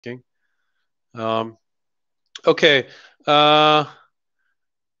Okay. Uh,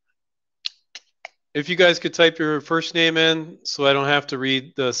 if you guys could type your first name in so I don't have to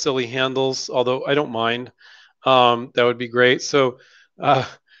read the silly handles, although I don't mind, that would be great. So uh,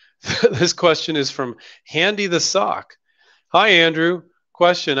 this question is from Handy the Sock. Hi, Andrew.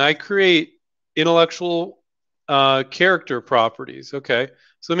 Question. I create intellectual character properties. Okay.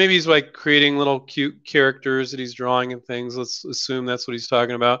 So maybe he's like creating little cute characters that he's drawing and things. Let's assume that's what he's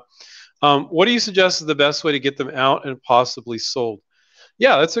talking about. What do you suggest is the best way to get them out and possibly sold?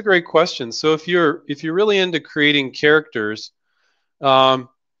 Yeah, that's a great question. So if you're really into creating characters, um,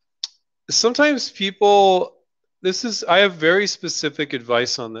 sometimes people this is I have very specific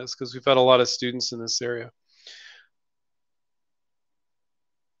advice on this because we've had a lot of students in this area.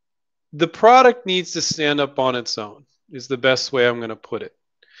 The product needs to stand up on its own is the best way I'm going to put it.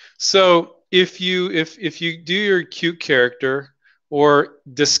 So if you do your cute character or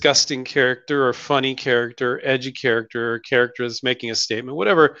disgusting character or funny character, edgy character, or character that's making a statement,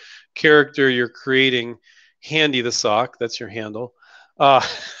 whatever character you're creating, Handy the Sock, that's your handle. Uh,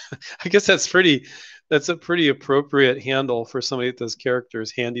 I guess that's a pretty appropriate handle for somebody that does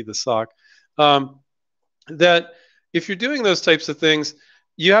characters, Handy the Sock. Um, that if you're doing those types of things,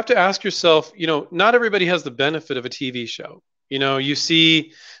 you have to ask yourself, not everybody has the benefit of a TV show. You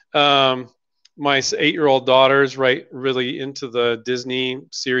see um, my 8-year-old daughter's right really into the Disney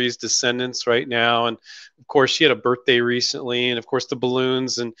series Descendants right now. And of course, she had a birthday recently. And of course, the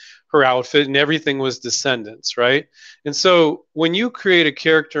balloons and her outfit and everything was Descendants, right? And so when you create a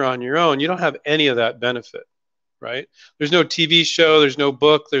character on your own, you don't have any of that benefit, right? There's no TV show, there's no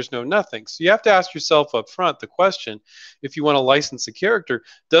book, there's no nothing. So you have to ask yourself up front the question, if you want to license a character,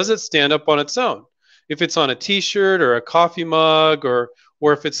 does it stand up on its own? If it's on a t-shirt or a coffee mug or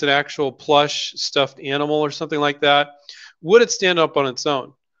if it's an actual plush stuffed animal or something like that, would it stand up on its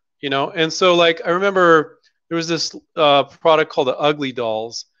own? And so like I remember there was this product called the Ugly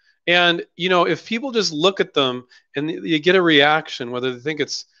Dolls. And if people just look at them and you get a reaction, whether they think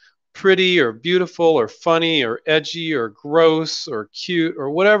it's pretty or beautiful or funny or edgy or gross or cute or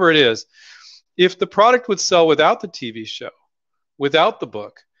whatever it is, if the product would sell without the TV show, without the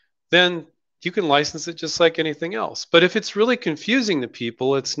book, then you can license it just like anything else. But if it's really confusing to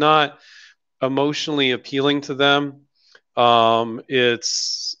people, it's not emotionally appealing to them.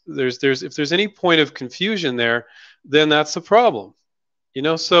 It's there's if there's any point of confusion there, then that's a problem.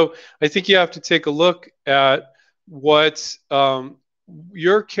 So I think you have to take a look at what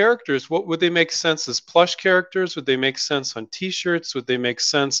your characters, what would they make sense as plush characters? Would they make sense on t-shirts? Would they make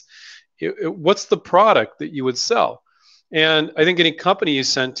sense? What's the product that you would sell? And I think any company you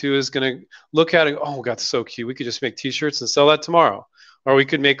send to is going to look at it, oh, that's so cute. We could just make t-shirts and sell that tomorrow. Or we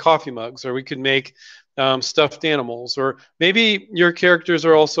could make coffee mugs, or we could make stuffed animals, or maybe your characters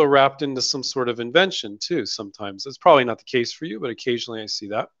are also wrapped into some sort of invention too. Sometimes it's probably not the case for you, but occasionally I see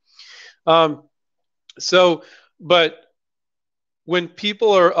that. Um, so, but when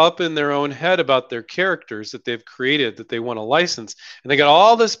people are up in their own head about their characters that they've created that they want to license, and they got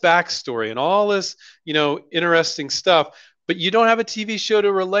all this backstory and all this, interesting stuff, but you don't have a TV show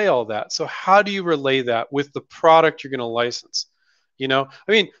to relay all that. So how do you relay that with the product you're going to license? I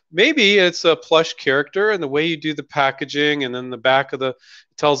mean, maybe it's a plush character and the way you do the packaging and then the back of the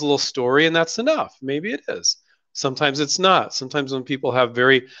it tells a little story and that's enough. Maybe it is. Sometimes it's not. Sometimes when people have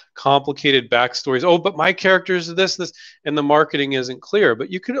very complicated backstories, oh, but my characters are this, and the marketing isn't clear.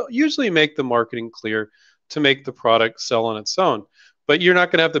 But you could usually make the marketing clear to make the product sell on its own. But you're not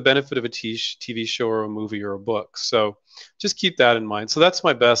going to have the benefit of a TV show or a movie or a book. So just keep that in mind. So that's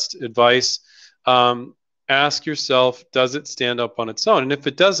my best advice. Ask yourself, does it stand up on its own? And if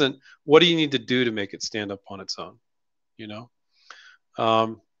it doesn't, what do you need to do to make it stand up on its own? You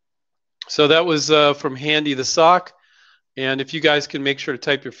know? So that was from Handy the Sock. And if you guys can make sure to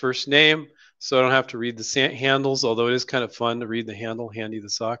type your first name so I don't have to read the handles, although it is kind of fun to read the handle, Handy the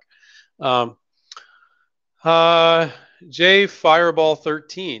Sock. J Fireball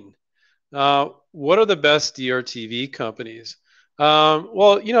 13. What are the best DRTV companies?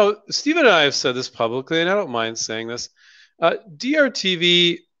 Well, Stephen and I have said this publicly, and I don't mind saying this.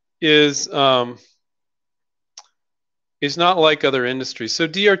 DRTV is not like other industries. So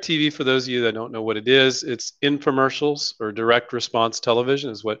DRTV, for those of you that don't know what it is, it's infomercials or direct response television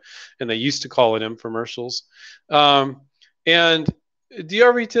is what, and they used to call it infomercials. And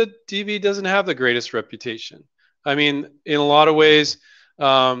DRTV doesn't have the greatest reputation. I mean, in a lot of ways,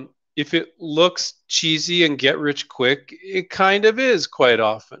 if it looks cheesy and get rich quick, it kind of is quite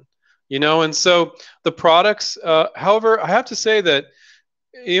often, and so the products, however, I have to say that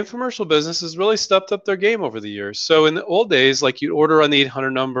The infomercial business has really stepped up their game over the years. So in the old days, like you'd order on the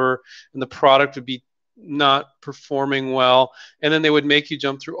 800 number and the product would be not performing well, and then they would make you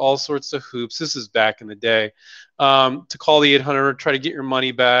jump through all sorts of hoops. This is back in the day, to call the 800, try to get your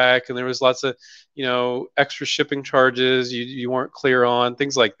money back, and there was lots of, extra shipping charges you weren't clear on,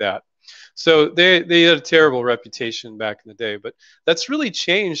 things like that. So they had a terrible reputation back in the day, but that's really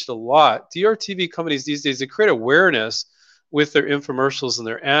changed a lot. DRTV companies these days, they create awareness with their infomercials and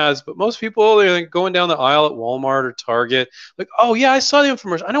their ads, but most people, they're like going down the aisle at Walmart or Target, like, oh yeah, I saw the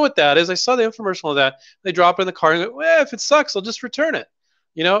infomercial. I know what that is. I saw the infomercial of that. They drop it in the car and go, well, if it sucks, I'll just return it.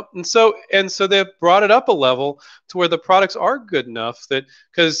 And so they've brought it up a level to where the products are good enough that,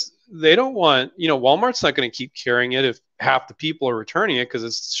 because they don't want, Walmart's not going to keep carrying it if half the people are returning it because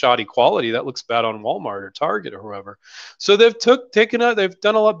it's shoddy quality. That looks bad on Walmart or Target or whoever. So they've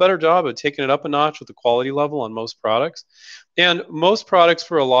done a lot better job of taking it up a notch with the quality level on most products. And most products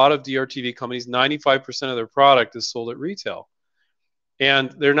for a lot of DRTV companies, 95% of their product is sold at retail.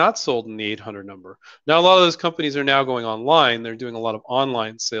 And they're not sold in the 800 number. Now, a lot of those companies are now going online. They're doing a lot of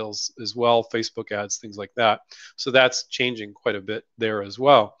online sales as well, Facebook ads, things like that. So that's changing quite a bit there as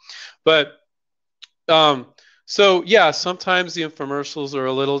well. But um, so yeah, sometimes the infomercials are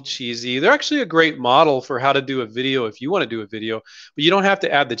a little cheesy. They're actually a great model for how to do a video if you want to do a video, but you don't have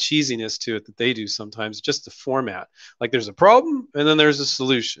to add the cheesiness to it that they do sometimes, just the format. Like there's a problem and then there's a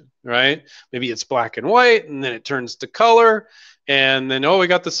solution, right? Maybe it's black and white and then it turns to color. And then, oh, we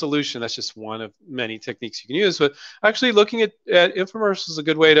got the solution. That's just one of many techniques you can use. But actually, looking at infomercials is a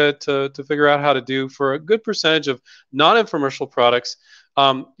good way to figure out how to do for a good percentage of non-infomercial products.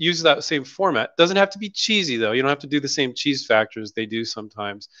 Use that same format. Doesn't have to be cheesy though. You don't have to do the same cheese factors they do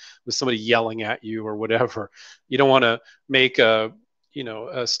sometimes with somebody yelling at you or whatever. You don't want to make a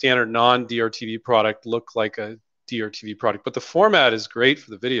standard non-DRTV product look like a DRTV product, but the format is great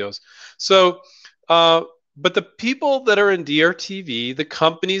for the videos. So, but the people that are in DRTV, the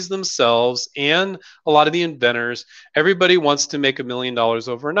companies themselves, and a lot of the inventors, everybody wants to make $1 million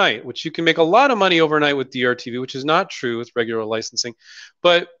overnight, which you can make a lot of money overnight with DRTV, which is not true with regular licensing.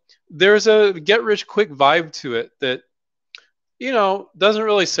 But there's a get rich quick vibe to it that, doesn't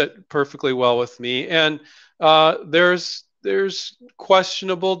really sit perfectly well with me. And there's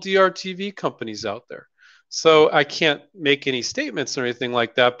questionable DRTV companies out there. So I can't make any statements or anything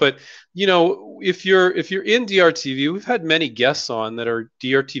like that. But if you're in DRTV, we've had many guests on that are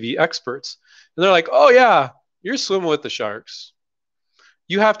DRTV experts, and they're like, "Oh yeah, you're swimming with the sharks."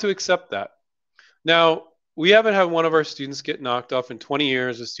 You have to accept that. Now, we haven't had one of our students get knocked off in 20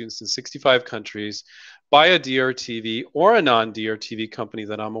 years with students in 65 countries by a DRTV or a non-DRTV company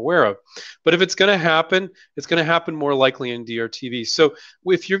that I'm aware of. But if it's going to happen, it's going to happen more likely in DRTV. So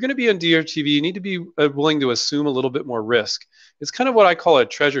if you're going to be in DRTV, you need to be willing to assume a little bit more risk. It's kind of what I call a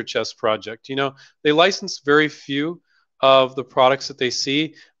treasure chest project. They license very few of the products that they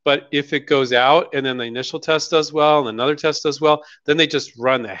see, but if it goes out and then the initial test does well and another test does well, then they just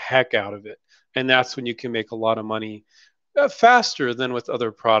run the heck out of it. And that's when you can make a lot of money faster than with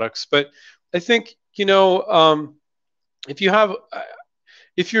other products. But I think, if you have,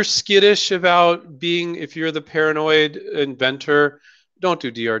 if you're skittish about if you're the paranoid inventor, don't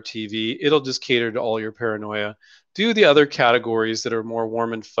do DRTV. It'll just cater to all your paranoia. Do the other categories that are more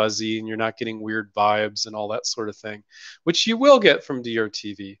warm and fuzzy and you're not getting weird vibes and all that sort of thing, which you will get from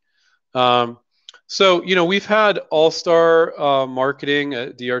DRTV. So, we've had All-Star Marketing, a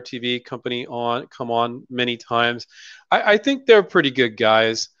DRTV company, come on many times. I think they're pretty good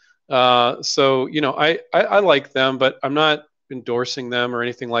guys. So, I like them, but I'm not endorsing them or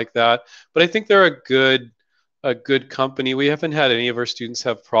anything like that. But I think they're a good company. We haven't had any of our students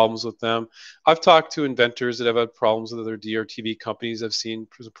have problems with them. I've talked to inventors that have had problems with other DRTV companies. I've seen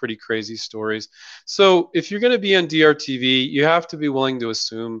pretty crazy stories. So if you're going to be on DRTV, you have to be willing to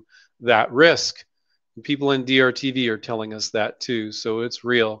assume that risk. People in DRTV are telling us that too, so it's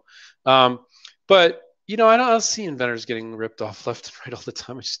real. But I don't see inventors getting ripped off left and right all the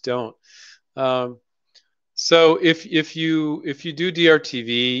time. I just don't. So if you do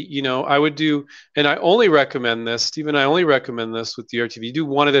DRTV, I would do, and I only recommend this, Stephen. I only recommend this with DRTV. Do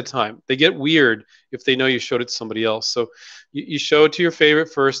one at a time. They get weird if they know you showed it to somebody else. So you show it to your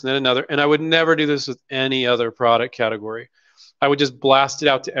favorite first, and then another. And I would never do this with any other product category. I would just blast it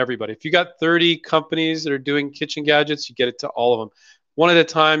out to everybody. If you got 30 companies that are doing kitchen gadgets, you get it to all of them. One at a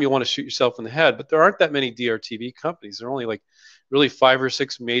time, you'll want to shoot yourself in the head. But there aren't that many DRTV companies. There are only like really 5 or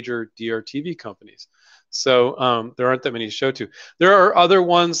 6 major DRTV companies. So there aren't that many to show to. There are other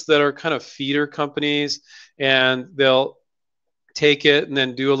ones that are kind of feeder companies, and they'll take it and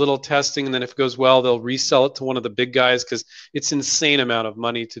then do a little testing, and then if it goes well, they'll resell it to one of the big guys because it's insane amount of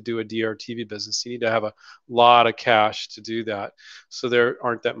money to do a DRTV business. You need to have a lot of cash to do that. So there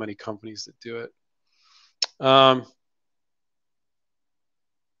aren't that many companies that do it.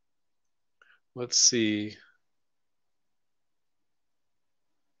 Let's see.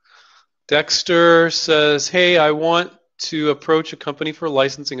 Dexter says, hey, I want to approach a company for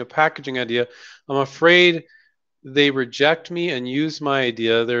licensing a packaging idea. I'm afraid they reject me and use my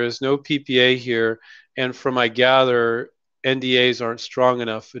idea. There is no PPA here, and from I gather, NDAs aren't strong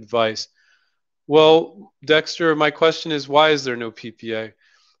enough. Advice. Well, Dexter, my question is, why is there no PPA?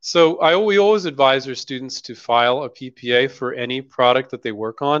 So we always advise our students to file a PPA for any product that they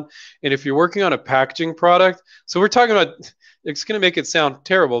work on. And if you're working on a packaging product, so we're talking about, it's going to make it sound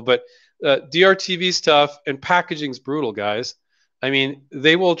terrible, but DRTV stuff and packaging's brutal, guys. I mean,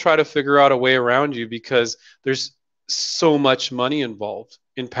 they will try to figure out a way around you because there's so much money involved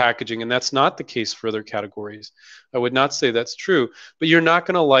in packaging, and that's not the case for other categories. I would not say that's true, but you're not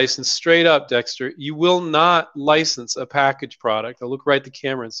going to license straight up, Dexter. You will not license a packaged product. I'll look right at the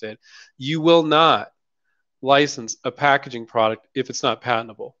camera and say it. You will not license a packaging product if it's not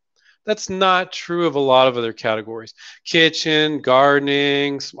patentable. That's not true of a lot of other categories. Kitchen,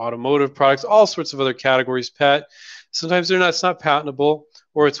 gardening, automotive products, all sorts of other categories, pet. Sometimes it's not patentable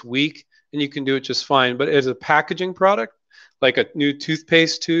or it's weak and you can do it just fine. But as a packaging product, like a new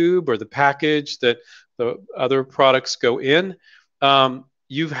toothpaste tube or the package that the other products go in,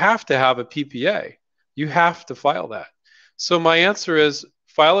 you have to have a PPA. You have to file that. So my answer is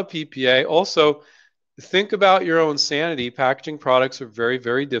file a PPA. Also, think about your own sanity. Packaging products are very,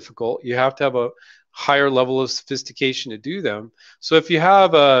 very difficult. You have to have a higher level of sophistication to do them. So if you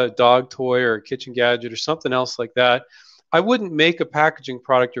have a dog toy or a kitchen gadget or something else like that, I wouldn't make a packaging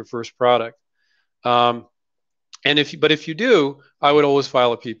product your first product. But if you do, I would always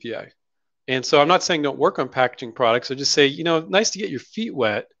file a PPA. And so I'm not saying don't work on packaging products. I just say, nice to get your feet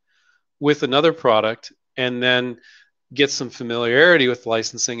wet with another product and then get some familiarity with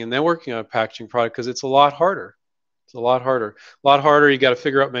licensing and then working on a packaging product because it's a lot harder. It's a lot harder. A lot harder. You got to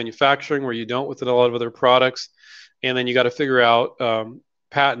figure out manufacturing where you don't with a lot of other products. And then you got to figure out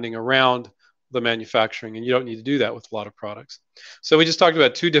patenting around the manufacturing. And you don't need to do that with a lot of products. So we just talked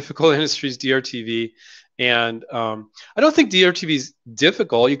about two difficult industries, DRTV. And I don't think DRTV is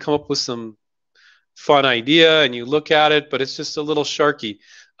difficult. You come up with some fun idea and you look at it, but it's just a little sharky.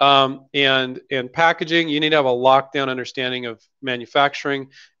 And packaging, you need to have a lockdown understanding of manufacturing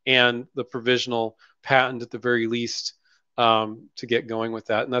and the provisional patent at the very least to get going with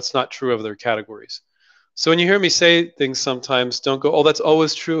that. And that's not true of other categories. So when you hear me say things sometimes, don't go, oh, that's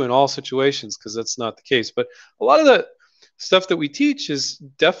always true in all situations, because that's not the case. But a lot of the stuff that we teach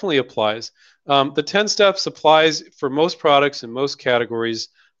definitely applies. The 10 steps applies for most products in most categories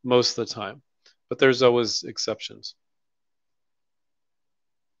most of the time, but there's always exceptions.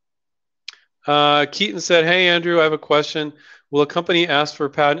 Keaton said, hey, Andrew, I have a question. Will a company ask for a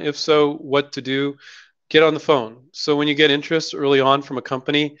patent? If so, what to do? Get on the phone. So when you get interest early on from a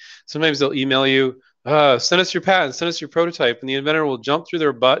company, sometimes they'll email you, send us your patent, send us your prototype, and the inventor will jump through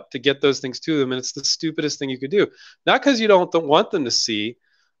their butt to get those things to them, and it's the stupidest thing you could do. Not because you don't want them to see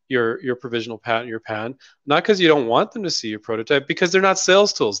your provisional patent, your patent, not because you don't want them to see your prototype, because they're not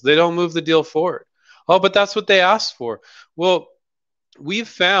sales tools. They don't move the deal forward. Oh, but that's what they asked for. Well, we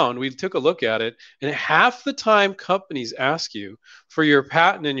took a look at it, and half the time companies ask you for your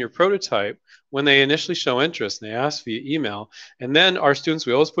patent and your prototype when they initially show interest, and they ask via email. And then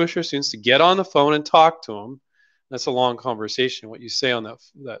we always push our students to get on the phone and talk to them. That's a long conversation, what you say on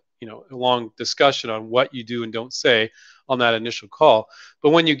that a long discussion on what you do and don't say on that initial call.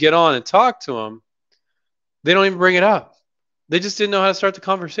 But when you get on and talk to them, they don't even bring it up. They just didn't know how to start the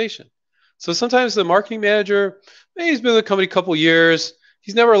conversation. So sometimes the marketing manager, maybe he's been with the company a couple years.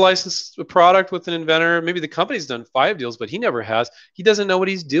 He's never licensed a product with an inventor. Maybe the company's done 5 deals, but he never has. He doesn't know what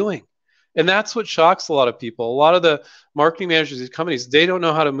he's doing. And that's what shocks a lot of people. A lot of the marketing managers of these companies, they don't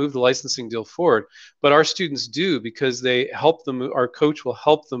know how to move the licensing deal forward. But our students do, because they help them. Our coach will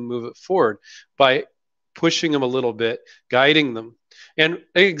help them move it forward by pushing them a little bit, guiding them. And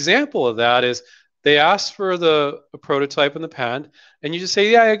an example of that is they ask for a prototype and the patent, and you just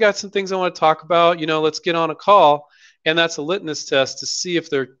say, yeah, I got some things I want to talk about. Let's get on a call. And that's a litmus test to see if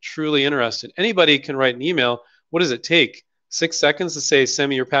they're truly interested. Anybody can write an email. What does it take? 6 seconds to say, send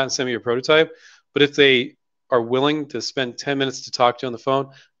me your patent, send me your prototype. But if they are willing to spend 10 minutes to talk to you on the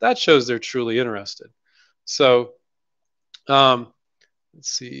phone, that shows they're truly interested. So let's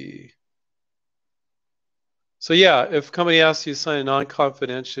see. So yeah, if company asks you to sign a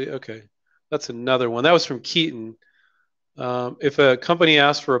non-confidential, okay, that's another one. That was from Keaton. If a company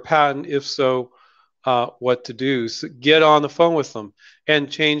asks for a patent, if so, what to do. So get on the phone with them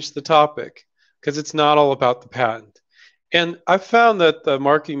and change the topic because it's not all about the patent. And I've found that the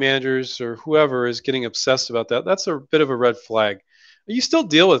marketing managers or whoever is getting obsessed about that. That's a bit of a red flag. You still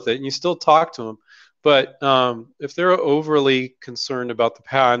deal with it and you still talk to them. But if they're overly concerned about the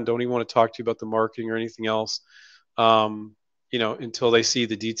patent, don't even want to talk to you about the marketing or anything else, until they see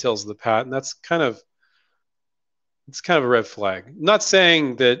the details of the patent, it's kind of a red flag. I'm not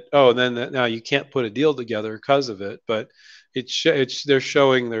saying that now you can't put a deal together because of it, but they're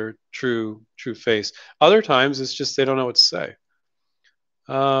showing their true face. Other times it's just they don't know what to say.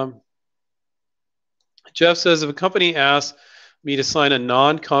 Um, Jeff says if a company asks me to sign a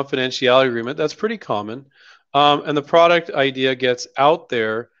non-confidentiality agreement, that's pretty common, and the product idea gets out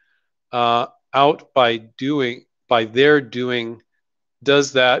there, out by their doing,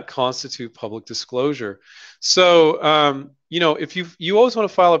 does that constitute public disclosure? So, if you always want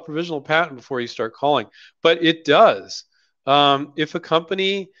to file a provisional patent before you start calling, but it does. If a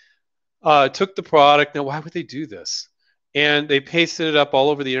company took the product, now why would they do this? And they pasted it up all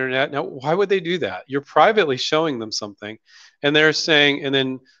over the internet. Now, why would they do that? You're privately showing them something, and they're saying, and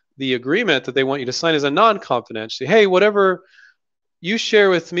then the agreement that they want you to sign is a non-confidential. Hey, whatever you share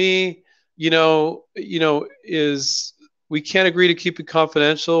with me, is we can't agree to keep it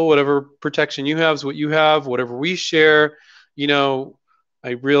confidential. Whatever protection you have is what you have. Whatever we share, you know,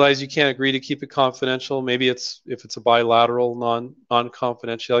 I realize you can't agree to keep it confidential. Maybe if it's a bilateral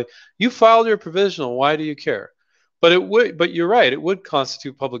non-confidentiality. You filed your provisional. Why do you care? But you're right. It would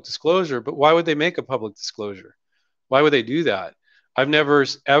constitute public disclosure. But why would they make a public disclosure? Why would they do that? I've never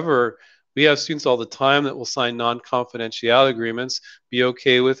ever. We have students all the time that will sign non-confidentiality agreements, be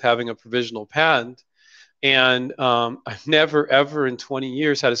okay with having a provisional patent. And I've never, ever in 20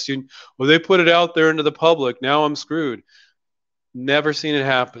 years had a student, well, they put it out there into the public. Now I'm screwed. Never seen it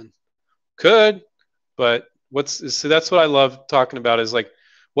happen. Could, but so that's what I love talking about is like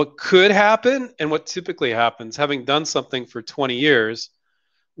what could happen and what typically happens. Having done something for 20 years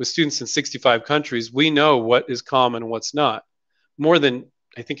with students in 65 countries, we know what is common and what's not more than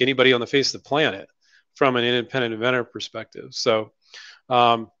I think anybody on the face of the planet from an independent inventor perspective. So,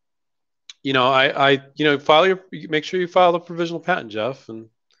 make sure you file the provisional patent, Jeff, and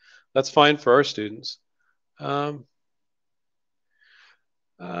that's fine for our students.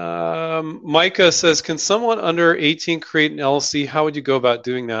 Micah says, can someone under 18 create an LLC? How would you go about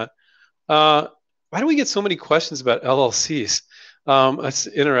doing that? Why do we get so many questions about LLCs? That's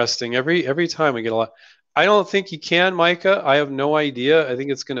interesting. Every time we get a lot. I don't think you can, Micah. I have no idea. I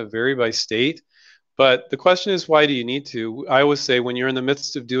think it's going to vary by state. But the question is, why do you need to? I always say when you're in the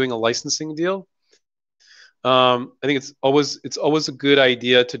midst of doing a licensing deal, I think it's always a good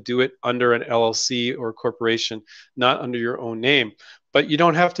idea to do it under an LLC or corporation, not under your own name. But you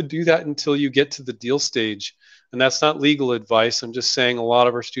don't have to do that until you get to the deal stage. And that's not legal advice. I'm just saying a lot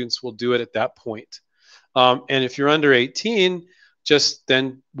of our students will do it at that point. And if you're under 18, just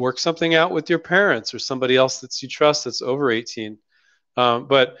then work something out with your parents or somebody else that you trust that's over 18.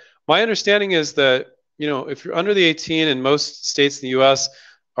 But my understanding is that, if you're under the 18 in most states in the US,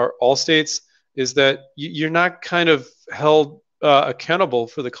 or all states, is that you're not kind of held accountable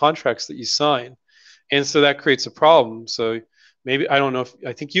for the contracts that you sign. And so that creates a problem. So maybe, I don't know if,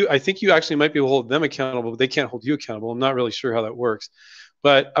 I think you actually might be able to hold them accountable, but they can't hold you accountable. I'm not really sure how that works.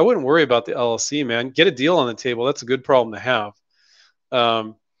 But I wouldn't worry about the LLC, man. Get a deal on the table. That's a good problem to have.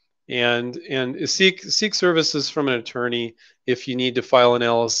 And seek services from an attorney if you need to file an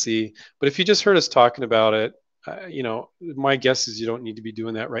LLC. But if you just heard us talking about it, my guess is you don't need to be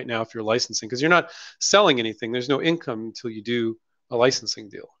doing that right now if you're licensing, because you're not selling anything. There's no income until you do a licensing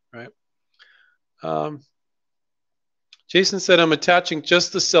deal, right? Jason said, I'm attaching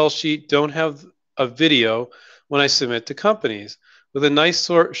just the sell sheet, don't have a video when I submit to companies, with a nice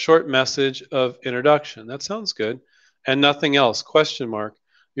short message of introduction. That sounds good. And nothing else, question mark.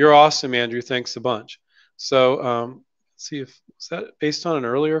 You're awesome, Andrew. Thanks a bunch. So let's see is that based on an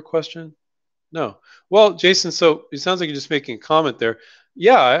earlier question? No. Well, Jason, so it sounds like you're just making a comment there.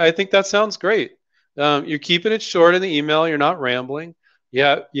 Yeah, I think that sounds great. You're keeping it short in the email. You're not rambling.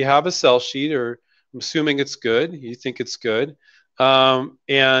 Yeah, you have a sell sheet, or I'm assuming it's good. You think it's good.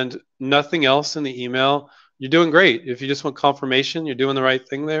 And nothing else in the email. You're doing great. If you just want confirmation, you're doing the right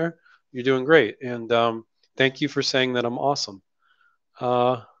thing there. You're doing great. And thank you for saying that I'm awesome.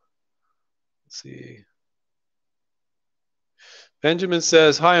 Let's see. Benjamin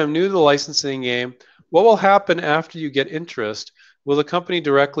says, hi, I'm new to the licensing game. What will happen after you get interest? Will the company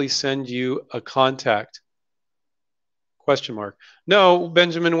directly send you a contact? Question mark. No,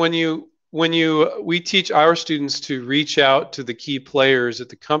 Benjamin, when you we teach our students to reach out to the key players at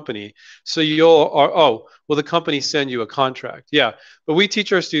the company. So oh, will the company send you a contract? Yeah, but we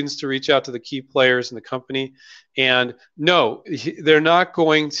teach our students to reach out to the key players in the company, and no, they're not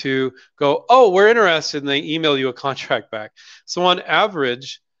going to go, oh, we're interested, and they email you a contract back. So on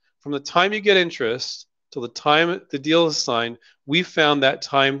average, from the time you get interest till the time the deal is signed, we found that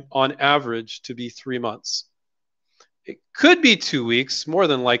time on average to be 3 months. It could be 2 weeks, more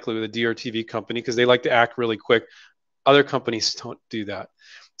than likely with a DRTV company, because they like to act really quick. Other companies don't do that.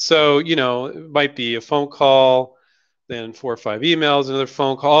 So, it might be a phone call, then 4 or 5 emails, another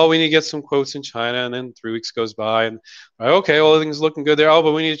phone call. Oh, we need to get some quotes in China. And then 3 weeks goes by and, okay, well, everything's looking good there. Oh,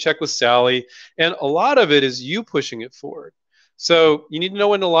 but we need to check with Sally. And a lot of it is you pushing it forward. So you need to know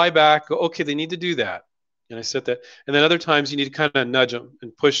when to lie back. Go, okay, they need to do that. And I said that. And then other times you need to kind of nudge them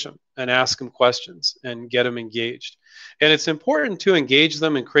and push them and ask them questions and get them engaged. And it's important to engage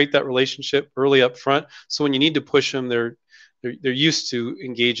them and create that relationship early up front. So when you need to push them, they're used to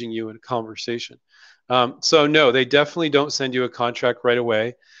engaging you in a conversation. So no, they definitely don't send you a contract right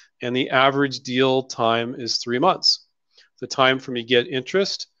away. And the average deal time is 3 months. The time from you get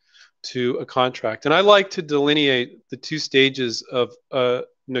interest to a contract. And I like to delineate the two stages of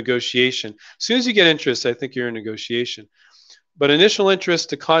negotiation. As soon as you get interest, I think you're in negotiation. But initial interest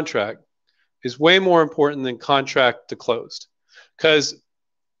to contract is way more important than contract to closed, because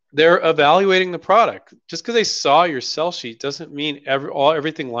they're evaluating the product. Just because they saw your sell sheet doesn't mean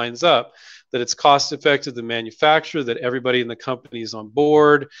everything lines up, that it's cost effective to manufacture, that everybody in the company is on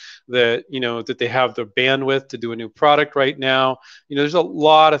board, that that they have the bandwidth to do a new product right now. There's a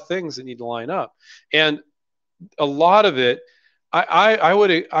lot of things that need to line up, and a lot of it,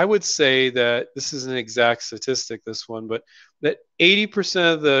 I would say that this is an exact statistic, this one, but that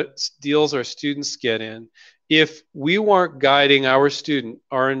 80% of the deals our students get in, if we weren't guiding our student,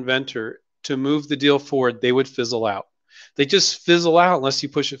 our inventor, to move the deal forward, they would fizzle out. They just fizzle out unless you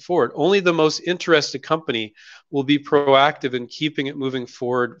push it forward. Only the most interested company will be proactive in keeping it moving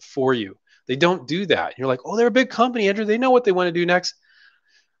forward for you. They don't do that. You're like, oh, they're a big company, Andrew. They know what they want to do next.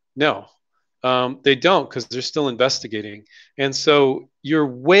 No, they don't, because they're still investigating. And so you're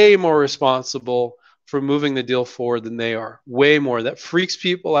way more responsible for moving the deal forward than they are. Way more. That freaks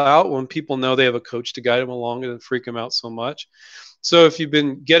people out when people know they have a coach to guide them along, and freak them out so much. So if you've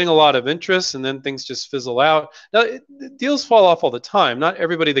been getting a lot of interest and then things just fizzle out, now deals fall off all the time. Not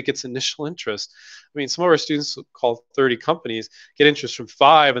everybody that gets initial interest. I mean, some of our students call 30 companies, get interest from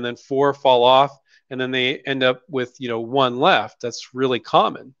 5, and then 4 fall off, and then they end up with 1 left. That's really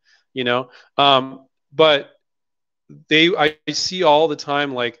common. But I see all the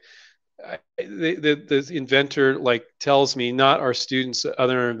time, like the inventor tells me, not our students,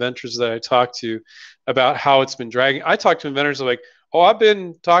 other inventors that I talk to, about how it's been dragging. I talk to inventors like, oh, I've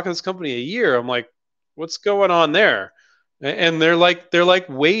been talking to this company a year. I'm like, what's going on there? And they're like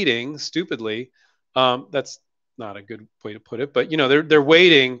waiting stupidly. That's not a good way to put it, but they're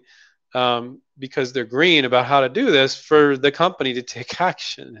waiting because they're green about how to do this for the company to take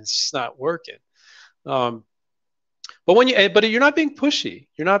action. It's just not working. But you're not being pushy.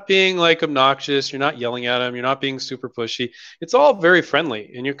 You're not being obnoxious. You're not yelling at them. You're not being super pushy. It's all very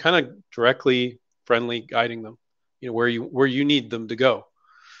friendly, and you're kind of directly friendly guiding them, where you need them to go.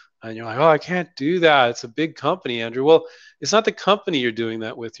 And you're like, oh, I can't do that. It's a big company, Andrew. Well, it's not the company you're doing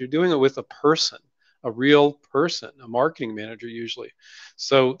that with. You're doing it with a person, a real person, a marketing manager usually.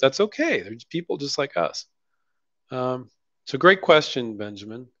 So that's okay. There's people just like us. So great question,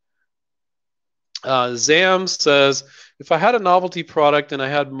 Benjamin. Zam says, if I had a novelty product and I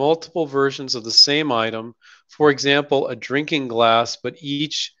had multiple versions of the same item, for example, a drinking glass, but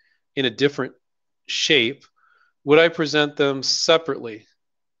each in a different shape, would I present them separately?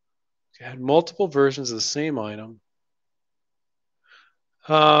 I had multiple versions of the same item.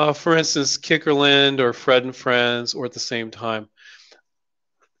 For instance, Kickerland or Fred and Friends, or at the same time.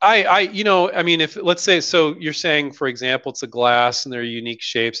 If let's say, so you're saying, for example, it's a glass and they're unique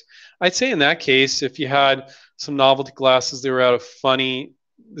shapes. I'd say in that case, if you had some novelty glasses, they were out of funny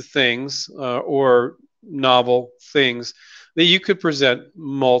things or novel things, that you could present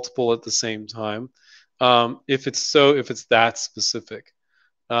multiple at the same time. If it's that specific.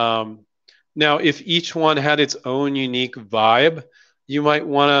 Now, if each one had its own unique vibe, you might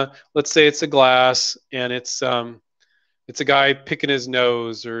want to, let's say it's a glass and it's a guy picking his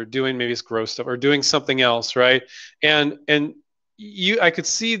nose or doing maybe it's gross stuff or doing something else, right? And I could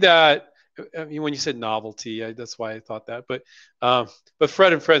see that. I mean, when you said novelty, that's why I thought that. But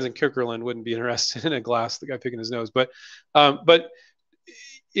Fred and Friends and Kirkland wouldn't be interested in a glass, the guy picking his nose. But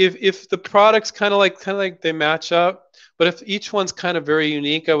if the products kind of like they match up, But if each one's kind of very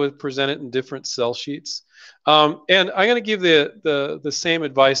unique, I would present it in different sell sheets. And I'm going to give the same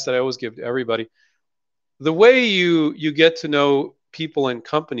advice that I always give to everybody. The way you get to know people and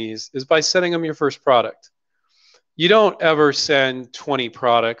companies is by sending them your first product. You don't ever send 20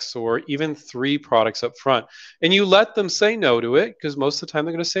 products or even 3 products up front. And you let them say no to it, because most of the time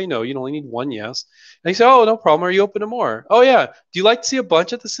they're going to say no. You only need one yes. And you say, oh, no problem. Are you open to more? Oh, yeah. Do you like to see a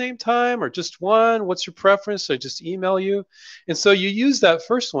bunch at the same time or just one? What's your preference? So I just email you. And so you use that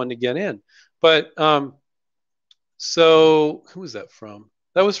first one to get in. But so who was that from?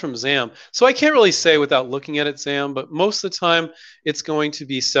 That was from Zam. So I can't really say without looking at it, Zam, but most of the time it's going to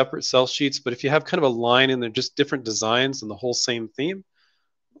be separate sell sheets. But if you have kind of a line and they're just different designs and the whole same theme,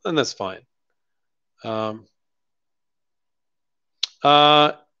 then that's fine. Emistine,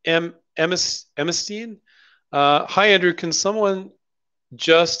 hi Andrew, can someone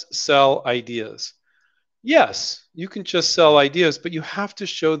just sell ideas? Yes, you can just sell ideas, but you have to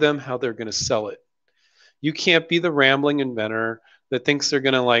show them how they're going to sell it. You can't be the rambling inventor that thinks they're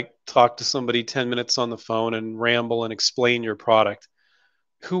going to like talk to somebody 10 minutes on the phone and ramble and explain your product.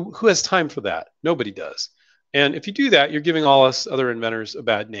 Who has time for that? Nobody does. And if you do that, you're giving all us other inventors a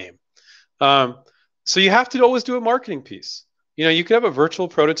bad name. So you have to always do a marketing piece. You know, you could have a virtual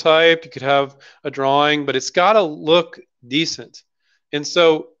prototype, you could have a drawing, but it's got to look decent. And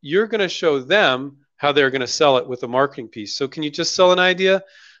so you're going to show them how they're going to sell it with a marketing piece. So can you just sell an idea?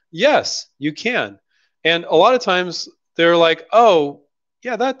 Yes, you can. And a lot of times they're like, oh,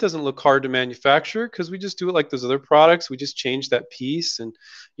 yeah, that doesn't look hard to manufacture because we just do it like those other products. We just change that piece. And,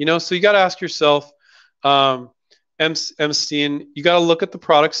 you know, so you got to ask yourself, Emstein, you got to look at the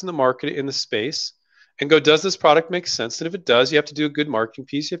products in the market in the space and go, does this product make sense? And if it does, you have to do a good marketing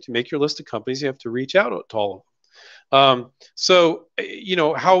piece. You have to make your list of companies. You have to reach out to all of them. So, you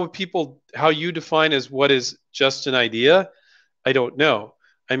know, how you define as what is just an idea, I don't know.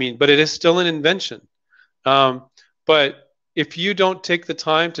 I mean, but it is still an invention. But if you don't take the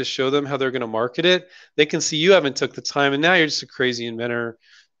time to show them how they're going to market it, they can see you haven't took the time, and now you're just a crazy inventor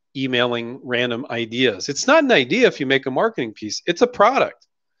emailing random ideas. It's not an idea if you make a marketing piece. It's a product.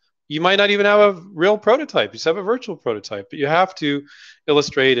 You might not even have a real prototype. You just have a virtual prototype, but you have to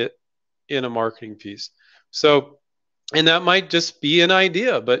illustrate it in a marketing piece. So, and that might just be an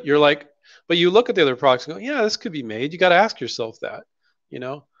idea, but you're like, but you look at the other products and go, yeah, this could be made. You got to ask yourself that, you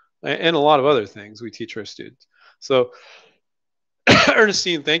know, and a lot of other things we teach our students. So,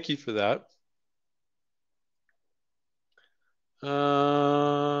 Ernestine, thank you for that.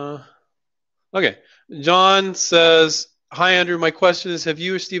 Okay. John says, hi, Andrew. My question is, have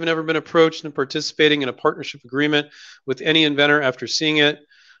you or Stephen ever been approached in participating in a partnership agreement with any inventor after seeing it,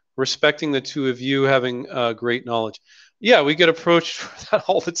 respecting the two of you having great knowledge? Yeah, we get approached for that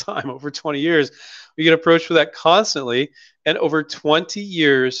all the time. Over 20 years, we get approached for that constantly. And over 20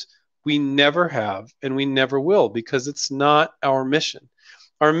 years, we never have and we never will, because it's not our mission.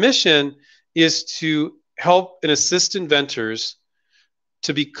 Our mission is to help and assist inventors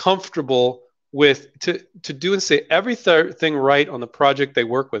to be comfortable with, to do and say everything right on the project they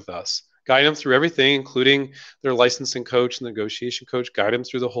work with us. Guide them through everything, including their licensing coach and negotiation coach, guide them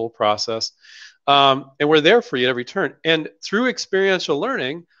through the whole process. And we're there for you at every turn. And through experiential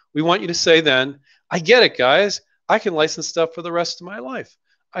learning, we want you to say then, I get it, guys. I can license stuff for the rest of my life.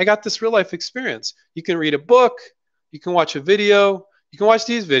 I got this real life experience. You can read a book. You can watch a video. You can watch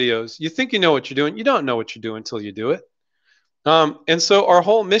these videos. You think you know what you're doing. You don't know what you're doing until you do it. And so our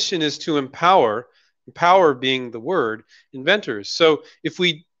whole mission is to empower being the word, inventors. So if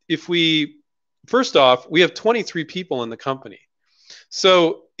we first off, we have 23 people in the company.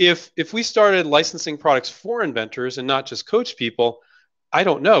 So if we started licensing products for inventors and not just coach people, I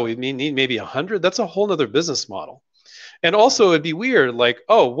don't know, we need maybe 100. That's a whole nother business model. And also it'd be weird, like,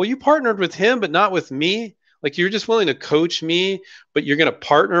 oh, well, you partnered with him, but not with me. Like, you're just willing to coach me, but you're going to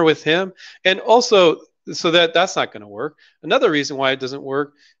partner with him. And also, so that's not going to work. Another reason why it doesn't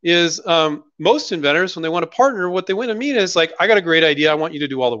work is most inventors, when they want to partner, what they want to mean is like, I got a great idea. I want you to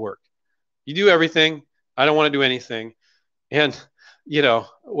do all the work. You do everything. I don't want to do anything. And you know,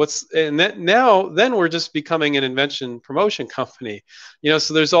 then we're just becoming an invention promotion company. You know,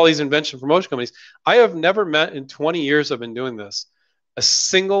 so there's all these invention promotion companies. I have never met in 20 years I've been doing this, a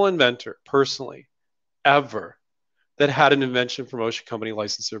single inventor personally ever that had an invention promotion company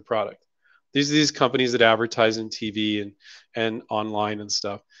license their product. These are these companies that advertise in TV and online and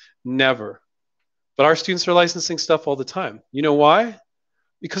stuff. Never. But our students are licensing stuff all the time. You know why?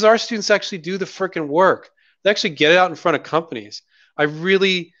 Because our students actually do the freaking work. They actually get it out in front of companies. I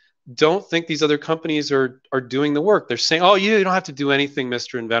really don't think these other companies are doing the work. They're saying, oh, you don't have to do anything,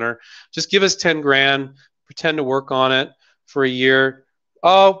 Mr. Inventor. Just give us 10 grand, pretend to work on it for a year.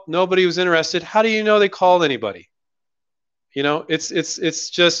 Oh, nobody was interested. How do you know they called anybody? It's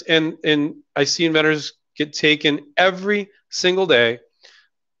just, and I see inventors get taken every single day.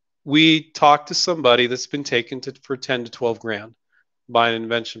 We talk to somebody that's been taken for 10 to 12 grand by an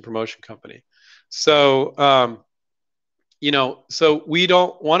invention promotion company. So, so we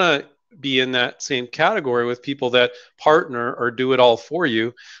don't want to be in that same category with people that partner or do it all for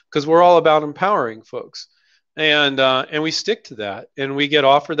you, because we're all about empowering folks. And we stick to that, and we get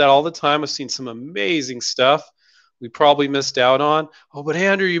offered that all the time. I've seen some amazing stuff we probably missed out on. Oh, but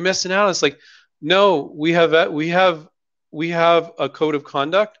Andrew, you're missing out. It's like, no, we have a code of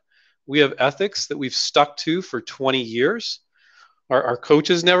conduct. We have ethics that we've stuck to for 20 years. Our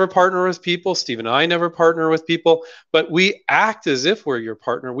coaches never partner with people. Steve and I never partner with people, but we act as if we're your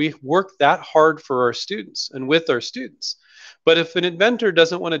partner. We work that hard for our students and with our students. But if an inventor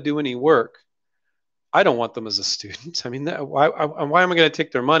doesn't want to do any work, I don't want them as a student. I mean, why am I going to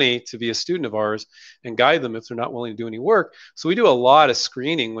take their money to be a student of ours and guide them if they're not willing to do any work? So we do a lot of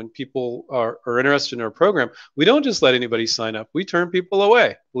screening when people are interested in our program. We don't just let anybody sign up. We turn people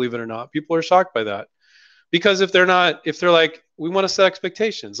away, believe it or not. People are shocked by that. Because if they're like, we want to set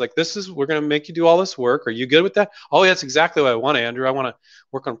expectations, like we're going to make you do all this work. Are you good with that? Oh, yeah, that's exactly what I want, Andrew. I want to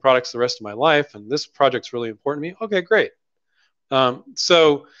work on products the rest of my life, and this project's really important to me. Okay, great. John,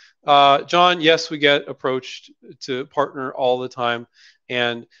 yes, we get approached to partner all the time,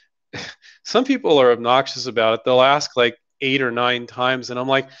 and some people are obnoxious about it. They'll ask like 8 or 9 times, and I'm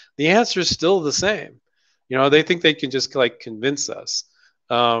like, the answer is still the same. They think they can just like convince us.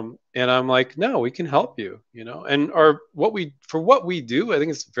 And I'm like, no, we can help you, and for what we do, I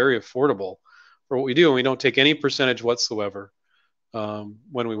think it's very affordable for what we do. And we don't take any percentage whatsoever,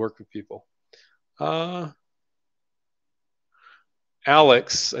 when we work with people.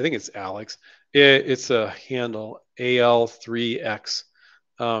 Alex, I think it's Alex. It's a handle, AL3X.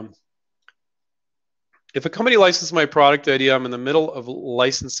 If a company licenses my product idea, I'm in the middle of a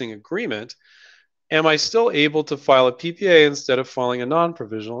licensing agreement. Am I still able to file a PPA instead of filing a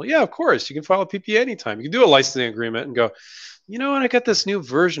non-provisional? Yeah, of course. You can file a PPA anytime. You can do a licensing agreement and go, I got this new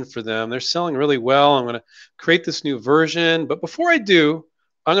version for them. They're selling really well. I'm going to create this new version. But before I do,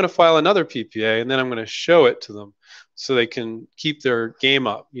 I'm going to file another PPA, and then I'm going to show it to them so they can keep their game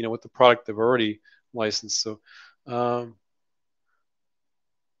up, with the product they've already licensed. So,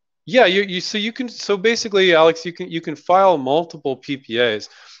 yeah, so basically, Alex, you can file multiple PPAs.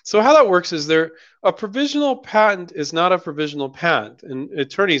 So how that works is a provisional patent is not a provisional patent, and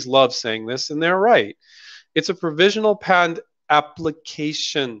attorneys love saying this, and they're right. It's a provisional patent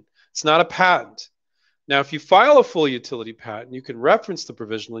application. It's not a patent. Now, if you file a full utility patent, you can reference the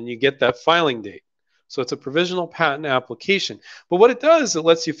provisional and you get that filing date. So it's a provisional patent application. But what it does, it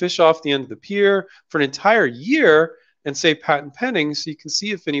lets you fish off the end of the pier for an entire year and say patent pending, so you can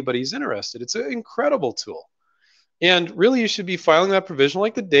see if anybody's interested. It's an incredible tool. And really, you should be filing that provisional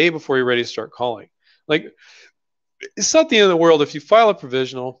like the day before you're ready to start calling. Like, it's not the end of the world if you file a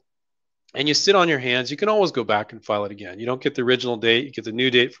provisional and you sit on your hands. You can always go back and file it again. You don't get the original date. You get the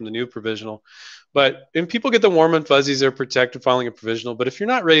new date from the new provisional. But when people get the warm and fuzzies, they're protected filing a provisional. But if you're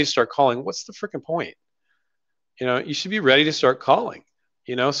not ready to start calling, what's the freaking point? You should be ready to start calling.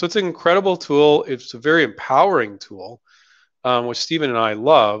 So it's an incredible tool. It's a very empowering tool, which Stephen and I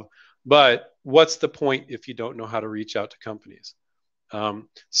love. But what's the point if you don't know how to reach out to companies?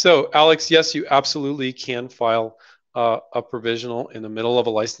 So, Alex, yes, you absolutely can file a provisional in the middle of a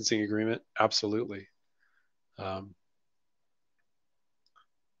licensing agreement. Absolutely.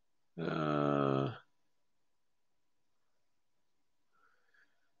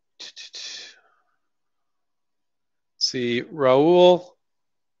 See, Raul.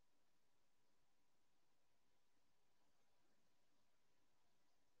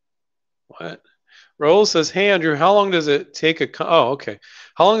 What? Raul says, "Hey Andrew, how long does it take okay.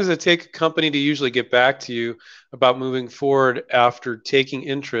 How long does it take a company to usually get back to you about moving forward after taking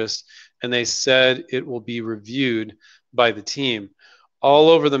interest and they said it will be reviewed by the team?" All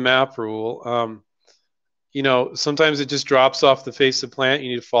over the map, Raul. Sometimes it just drops off the face of the plant. You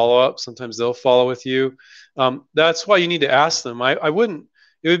need to follow up. Sometimes they'll follow with you. That's why you need to ask them. I wouldn't,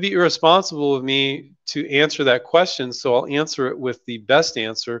 it would be irresponsible of me to answer that question. So I'll answer it with the best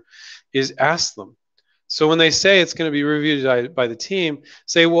answer is ask them. So when they say it's going to be reviewed by the team,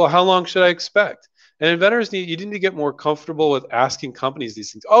 say, well, how long should I expect? And inventors you need to get more comfortable with asking companies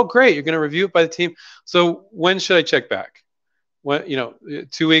these things. Oh, great. You're going to review it by the team. So when should I check back? When,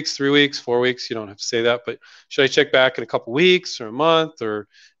 2 weeks, 3 weeks, 4 weeks, you don't have to say that, but should I check back in a couple weeks or a month, or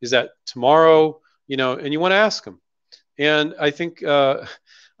is that tomorrow? And you want to ask them. And I think,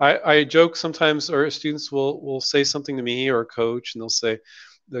 I joke sometimes, or students will say something to me or a coach, and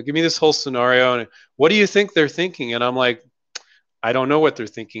they'll give me this whole scenario, and what do you think they're thinking? And I'm like, I don't know what they're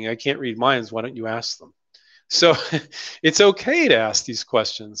thinking. I can't read minds. Why don't you ask them? So it's okay to ask these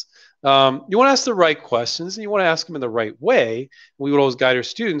questions. You want to ask the right questions, and you want to ask them in the right way. We would always guide our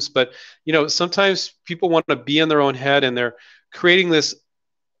students, but sometimes people want to be in their own head, and they're creating this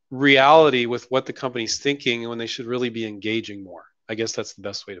reality with what the company's thinking when they should really be engaging more. I guess that's the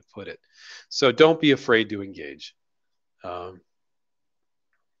best way to put it. So don't be afraid to engage. Um,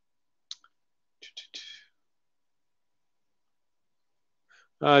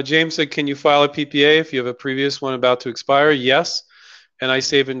 James said, can you file a PPA if you have a previous one about to expire? Yes. And I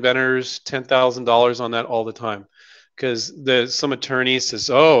save inventors $10,000 on that all the time. Because some attorney says,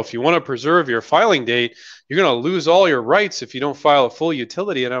 oh, if you want to preserve your filing date, you're going to lose all your rights if you don't file a full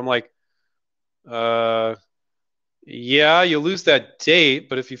utility. And I'm like, yeah, you'll lose that date,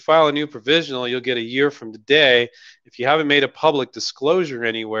 but if you file a new provisional, you'll get a year from today. If you haven't made a public disclosure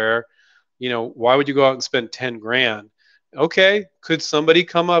anywhere, why would you go out and spend 10 grand? Okay, could somebody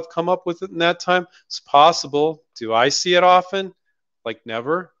come up with it in that time? It's possible. Do I see it often? Like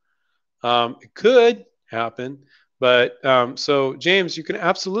never. It could happen. But so, James, you can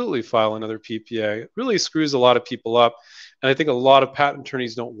absolutely file another PPA. It really screws a lot of people up. And I think a lot of patent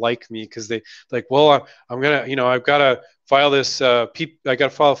attorneys don't like me because they like, well, I'm going to, I've got to file this, I got to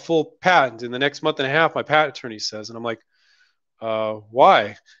file a full patent in the next month and a half, my patent attorney says. And I'm like,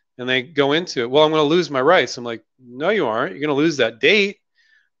 why? And they go into it. Well, I'm going to lose my rights. I'm like, no, you aren't. You're going to lose that date.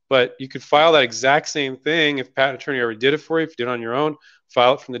 But you could file that exact same thing if patent attorney already did it for you. If you did it on your own,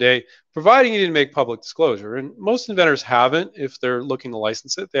 file it from the day, providing you didn't make public disclosure. And most inventors haven't. If they're looking to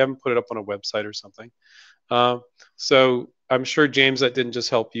license it, they haven't put it up on a website or something. So I'm sure, James, that didn't just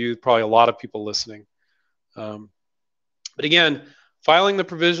help you. Probably a lot of people listening. But again, filing the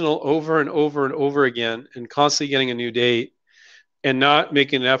provisional over and over and over again and constantly getting a new date and not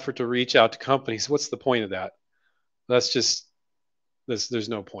making an effort to reach out to companies, what's the point of that? That's just, there's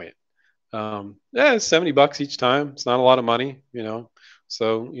no point. It's $70 each time. It's not a lot of money,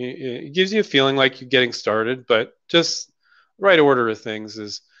 So it gives you a feeling like you're getting started, but just the right order of things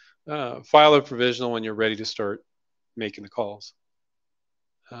is file a provisional when you're ready to start making the calls.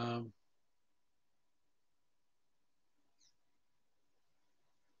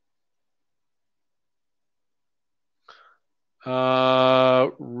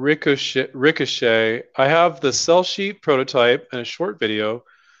 Ricochet. I have the sell sheet prototype and a short video.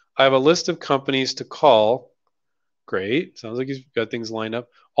 I have a list of companies to call. Great. Sounds like you've got things lined up.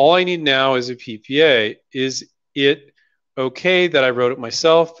 All I need now is a PPA. Is it okay that I wrote it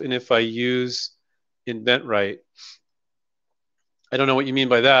myself? And if I use inventRight? I don't know what you mean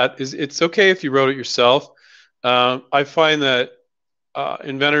by that. It's okay if you wrote it yourself. I find that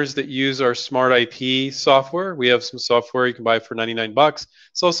inventors that use our smart IP software, we have some software you can buy for $99.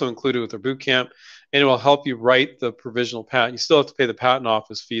 It's also included with our boot camp, and it will help you write the provisional patent. You still have to pay the patent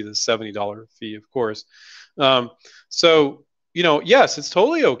office fee, the $70 fee, of course. So, yes, it's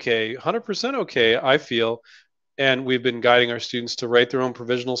totally okay, 100% okay, I feel. And we've been guiding our students to write their own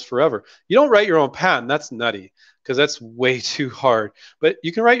provisionals forever. You don't write your own patent. That's nutty because that's way too hard. But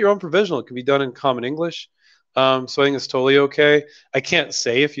you can write your own provisional. It can be done in common English. So I think it's totally okay. I can't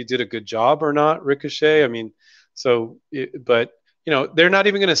say if you did a good job or not, Ricochet. I mean, but they're not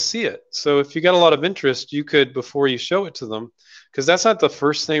even going to see it. So if you got a lot of interest, you could, before you show it to them, because that's not the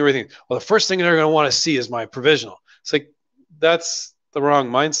first thing everything. Well, the first thing they're going to want to see is my provisional. It's like, that's the wrong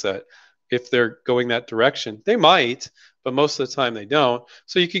mindset. If they're going that direction, they might, but most of the time they don't.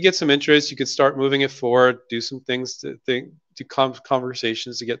 So you could get some interest. You could start moving it forward, do some things to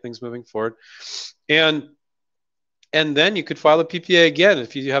conversations to get things moving forward. And then you could file a PPA again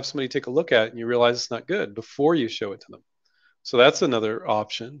if you have somebody take a look at it and you realize it's not good before you show it to them. So that's another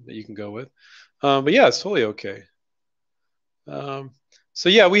option that you can go with. But yeah, it's totally okay. So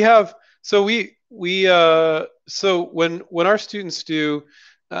yeah, we have, so so when our students do,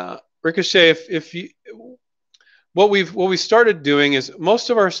 Ricochet, if you, what we started doing is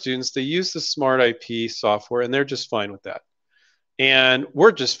most of our students, they use the smart IP software and they're just fine with that. And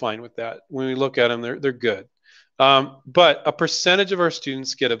we're just fine with that. When we look at them, they're good. But a percentage of our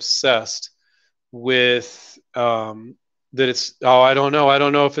students get obsessed with that it's, oh, I don't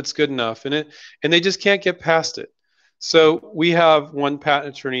know if it's good enough, and they just can't get past it. So we have one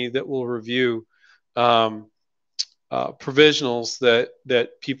patent attorney that will review provisionals that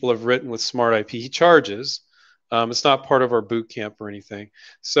people have written with smart IP. He charges. It's not part of our boot camp or anything.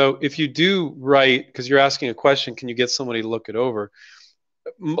 So if you do write, because you're asking a question, can you get somebody to look it over?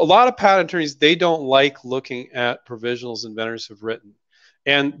 A lot of patent attorneys, they don't like looking at provisionals inventors have written.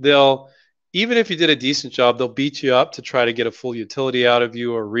 And they'll, even if you did a decent job, they'll beat you up to try to get a full utility out of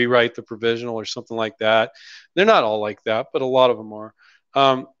you or rewrite the provisional or something like that. They're not all like that, but a lot of them are.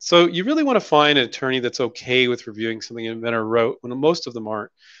 So you really want to find an attorney that's okay with reviewing something an inventor wrote, when most of them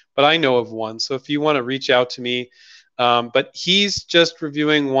aren't. But I know of one. So if you want to reach out to me, but he's just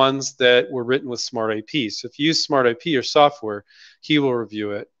reviewing ones that were written with Smart IP. So if you use Smart IP or software, he will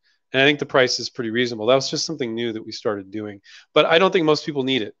review it. And I think the price is pretty reasonable. That was just something new that we started doing. But I don't think most people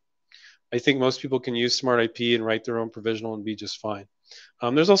need it. I think most people can use Smart IP and write their own provisional and be just fine.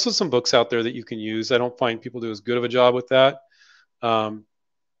 There's also some books out there that you can use. I don't find people do as good of a job with that, um,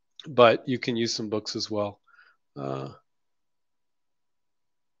 but you can use some books as well. Uh,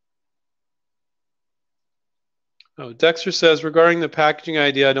 oh, Dexter says, regarding the packaging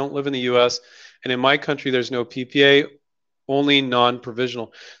idea, I don't live in the US, and in my country, there's no PPA, only non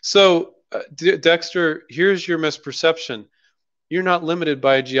provisional. So, Dexter, here's your misperception. You're not limited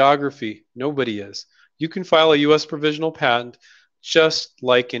by geography. Nobody is. You can file a US provisional patent just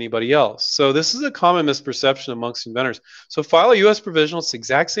like anybody else. So this is a common misperception amongst inventors. So file a US provisional, it's the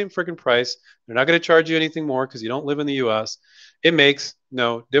exact same freaking price. They're not going to charge you anything more because you don't live in the US. It makes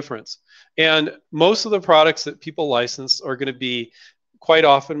no difference. And most of the products that people license are going to be quite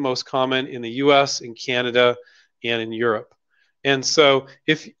often most common in the US, in Canada, and in Europe. And so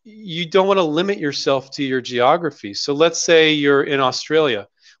if you don't want to limit yourself to your geography, so let's say you're in Australia.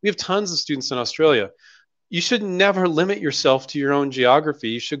 We have tons of students in Australia. You should never limit yourself to your own geography.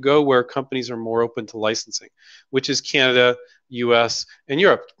 You should go where companies are more open to licensing, which is Canada, US, and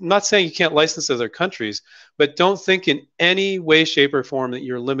Europe. I'm not saying you can't license other countries, but don't think in any way, shape, or form that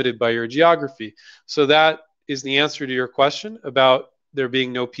you're limited by your geography. So that is the answer to your question about there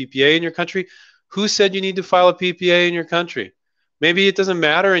being no PPA in your country. Who said you need to file a PPA in your country? Maybe it doesn't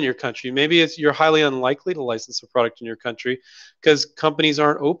matter in your country. Maybe you're highly unlikely to license a product in your country because companies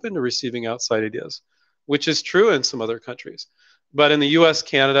aren't open to receiving outside ideas, which is true in some other countries. But in the US,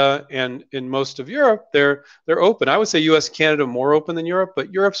 Canada, and in most of Europe, they're open. I would say US, Canada more open than Europe,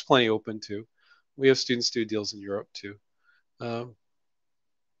 but Europe's plenty open too. We have students do deals in Europe too. Um,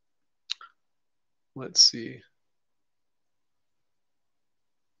 let's see.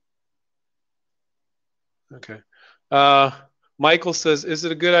 Okay. Uh, Michael says, is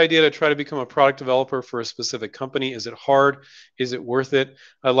it a good idea to try to become a product developer for a specific company? Is it hard? Is it worth it?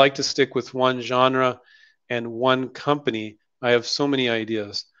 I like to stick with one genre and one company. I have so many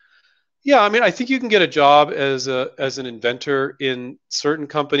ideas. Yeah, I mean, I think you can get a job as an inventor in certain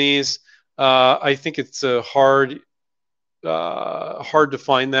companies. I think it's hard to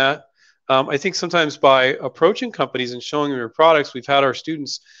find that. I think sometimes by approaching companies and showing them your products, we've had our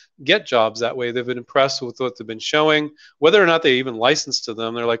students get jobs that way. They've been impressed with what they've been showing, whether or not they even license to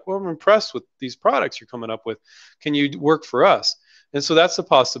them. They're like, well, I'm impressed with these products you're coming up with. Can you work for us? And so that's a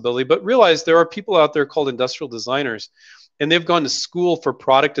possibility. But realize there are people out there called industrial designers, and they've gone to school for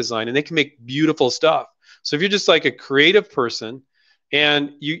product design, and they can make beautiful stuff. So if you're just like a creative person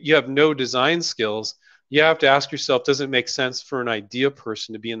and you have no design skills, you have to ask yourself, does it make sense for an idea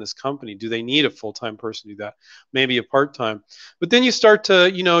person to be in this company? Do they need a full-time person to do that? Maybe a part-time. But then you start to,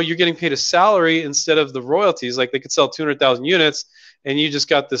 you're getting paid a salary instead of the royalties. Like they could sell 200,000 units and you just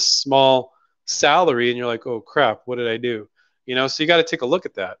got this small salary and you're like, oh crap, what did I do? So you got to take a look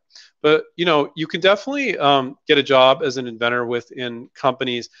at that. But, you can definitely get a job as an inventor within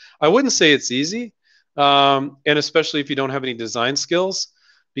companies. I wouldn't say it's easy. And especially if you don't have any design skills,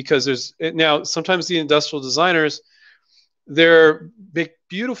 because there's now sometimes the industrial designers, they're make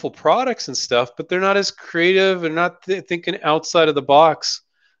beautiful products and stuff, but they're not as creative and not thinking outside of the box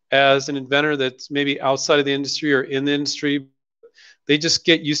as an inventor that's maybe outside of the industry or in the industry. They just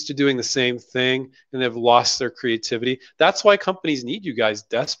get used to doing the same thing and they've lost their creativity. That's why companies need you guys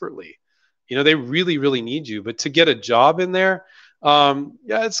desperately. They really, really need you. But to get a job in there,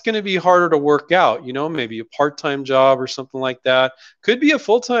 yeah, it's going to be harder to work out, maybe a part-time job or something like that. Could be a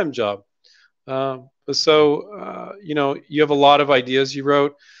full-time job. You have a lot of ideas you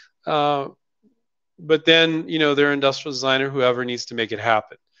wrote, but then, they're an industrial designer, whoever needs to make it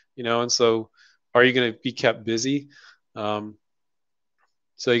happen, and so are you going to be kept busy? So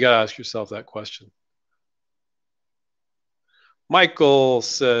you got to ask yourself that question. Michael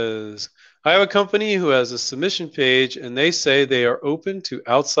says, I have a company who has a submission page and they say they are open to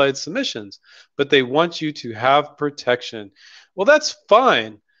outside submissions, but they want you to have protection. Well, that's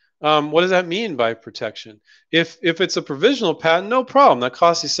fine. What does that mean by protection? If it's a provisional patent, no problem. That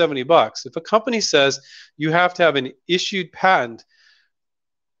costs you $70. If a company says you have to have an issued patent,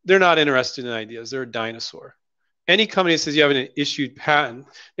 they're not interested in ideas. They're a dinosaur. any company that says you have an issued patent,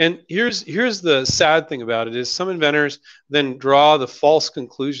 and here's the sad thing about it is some inventors then draw the false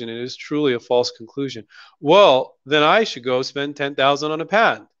conclusion. It is truly a false conclusion. Well, then I should go spend 10,000 on a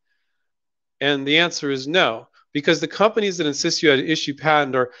patent. And the answer is no, because the companies that insist you had an issued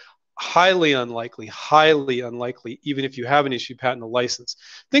patent are highly unlikely, even if you have an issued patent or license.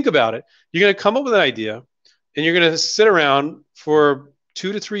 Think about it. You're going to come up with an idea and you're going to sit around for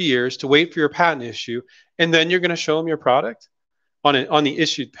 2 to 3 years to wait for your patent issue, and then you're going to show them your product on the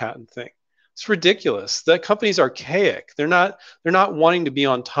issued patent thing. It's ridiculous. That company's archaic. They're not wanting to be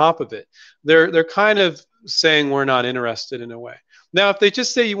on top of it. They're kind of saying we're not interested in a way. Now, if they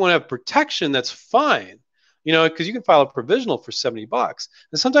just say you want to have protection, that's fine. Because you can file a provisional for $70.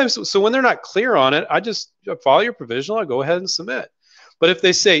 And sometimes, so when they're not clear on it, I just file your provisional, I go ahead and submit. But if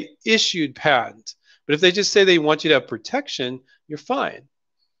they say issued patent, but if they just say they want you to have protection, you're fine.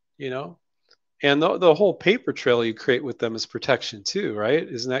 And the whole paper trail you create with them is protection too, right?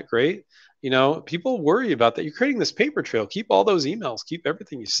 Isn't that great? People worry about that. You're creating this paper trail. Keep all those emails. Keep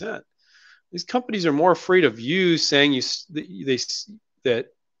everything you sent. These companies are more afraid of you saying that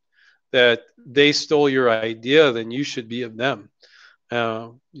they stole your idea than you should be of them.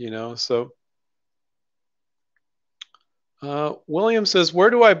 So William says, where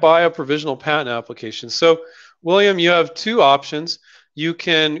do I buy a provisional patent application? So William, you have two options. You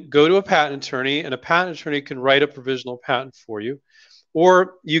can go to a patent attorney, and a patent attorney can write a provisional patent for you.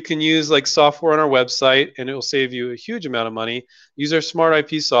 Or you can use like software on our website, and it will save you a huge amount of money. Use our smart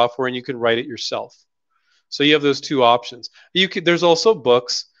IP software, and you can write it yourself. So you have those two options. There's also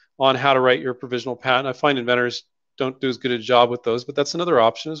books on how to write your provisional patent. I find inventors don't do as good a job with those, but that's another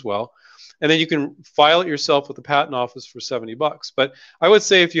option as well. And then you can file it yourself with the patent office for $70. But I would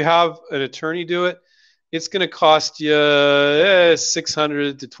say if you have an attorney do it, it's going to cost you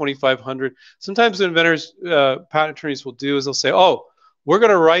 $600 to $2,500. Sometimes the inventors, patent attorneys will do is they'll say, oh, we're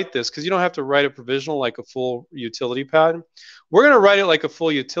going to write this because you don't have to write a provisional like a full utility patent. We're going to write it like a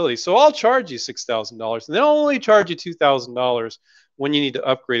full utility. So I'll charge you $6,000, and they'll only charge you $2,000 when you need to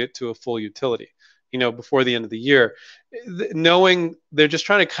upgrade it to a full utility, before the end of the year. Knowing they're just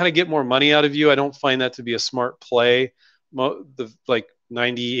trying to kind of get more money out of you, I don't find that to be a smart play, like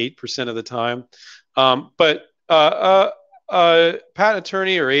 98% of the time. But a patent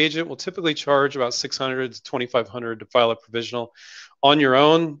attorney or agent will typically charge about $600 to $2,500 to file a provisional. On your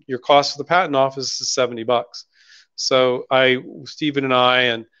own, your cost of the patent office is $70. So Stephen and I,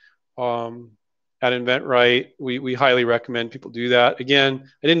 and at inventRight, we highly recommend people do that. Again,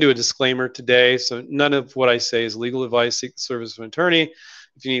 I didn't do a disclaimer today, so none of what I say is legal advice. Seek the service of an attorney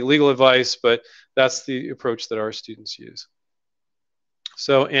if you need legal advice, but that's the approach that our students use.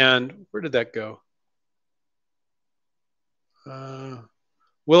 So, and where did that go?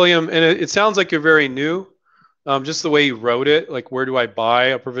 William, and it sounds like you're very new. Just the way you wrote it, like where do I buy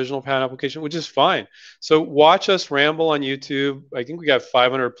a provisional patent application, which is fine. So watch us ramble on YouTube. I think we got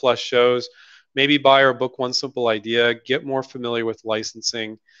 500 plus shows. Maybe buy our book, One Simple Idea, get more familiar with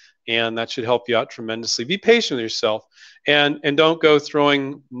licensing, and that should help you out tremendously. Be patient with yourself, and don't go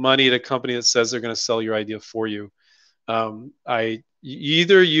throwing money at a company that says they're going to sell your idea for you.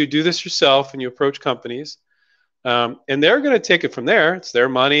 Either you do this yourself and you approach companies, and they're going to take it from there. It's their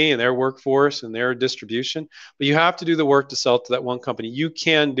money and their workforce and their distribution. But you have to do the work to sell it to that one company. You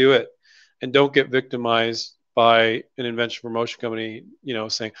can do it, and don't get victimized by an invention promotion company,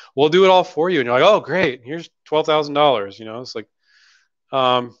 saying, we'll do it all for you. And you're like, oh, great. Here's $12,000. It's like,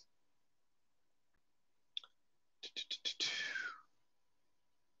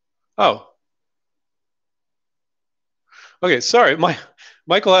 oh, okay. Sorry.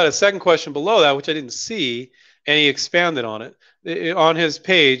 Michael had a second question below that, which I didn't see, and he expanded on it on his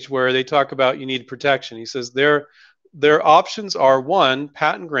page where they talk about you need protection. He says their options are: 1,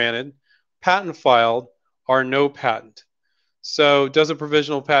 patent granted, patent filed, or no patent. So does a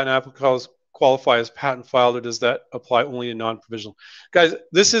provisional patent application qualify as patent filed, or does that apply only to non-provisional? Guys,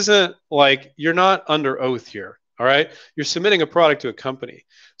 this isn't like, you're not under oath here. All right. You're submitting a product to a company.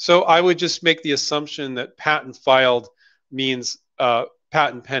 So I would just make the assumption that patent filed means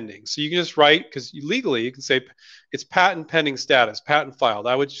patent pending. So you can just write, because legally you can say it's patent pending status, patent filed.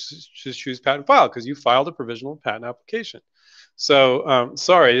 I would just choose patent filed because you filed a provisional patent application. So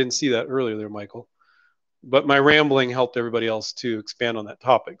sorry, I didn't see that earlier there, Michael. But my rambling helped everybody else to expand on that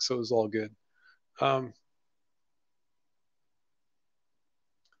topic, so it was all good.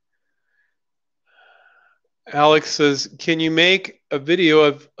 Alex says, can you make a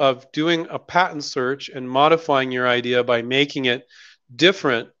video of doing a patent search and modifying your idea by making it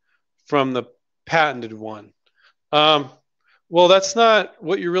different from the patented one? Well, that's not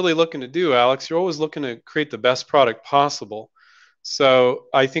what you're really looking to do, Alex. You're always looking to create the best product possible. So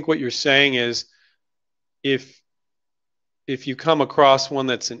I think what you're saying is if if you come across one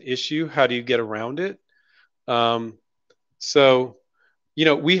that's an issue, how do you get around it? Um, so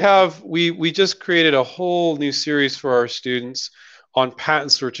we just created a whole new series for our students on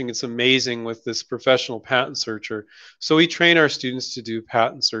patent searching. It's amazing with this professional patent searcher. So we train our students to do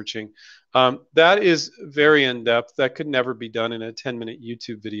patent searching. That is very in depth. That could never be done in a 10-minute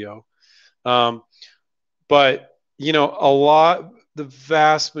YouTube video. Um, but the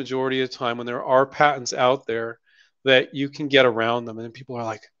vast majority of the time when there are patents out there that you can get around them, and people are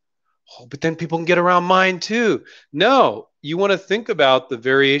like, oh, but then people can get around mine too. No, you want to think about the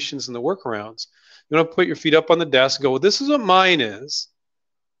variations and the workarounds. You want to put your feet up on the desk and go, well, this is what mine is,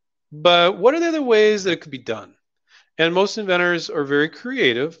 but what are the other ways that it could be done? And most inventors are very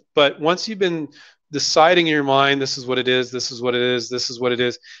creative, but once you've been deciding in your mind, this is what it is, this is what it is, this is what it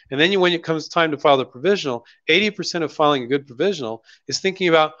is, and then when it comes time to file the provisional, 80% of filing a good provisional is thinking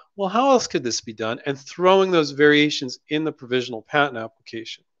about, well, how else could this be done? And throwing those variations in the provisional patent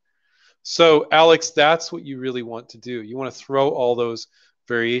application. So, Alex, that's what you really want to do. You want to throw all those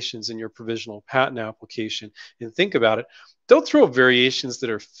variations in your provisional patent application and think about it. Don't throw variations that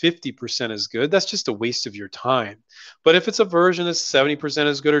are 50% as good. That's just a waste of your time. But if it's a version that's 70%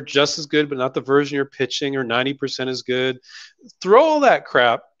 as good or just as good, but not the version you're pitching, or 90% as good, throw all that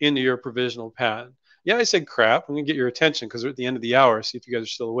crap into your provisional patent. Yeah, I said crap. I'm going to get your attention because we're at the end of the hour. See if you guys are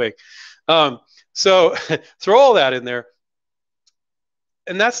still awake. So throw all that in there,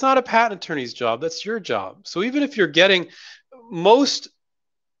 and that's not a patent attorney's job. That's your job. So even if you're getting most,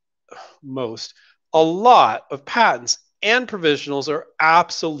 most, a lot of patents and provisionals are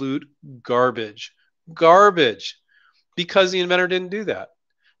absolute garbage. Garbage. Because the inventor didn't do that.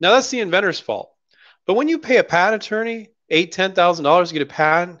 Now that's the inventor's fault. But when you pay a patent attorney $8,000, $10,000 to get a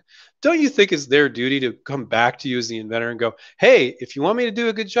patent, don't you think it's their duty to come back to you as the inventor and go, hey, if you want me to do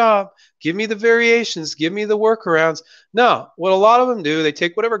a good job, give me the variations, give me the workarounds? No, what a lot of them do, they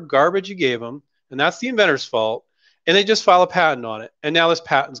take whatever garbage you gave them, and that's the inventor's fault, and they just file a patent on it. And now this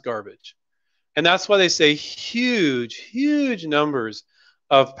patent's garbage. And that's why they say huge, huge numbers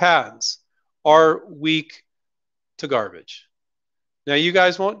of patents are weak to garbage. Now, you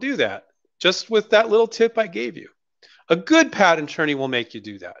guys won't do that, just with that little tip I gave you. A good patent attorney will make you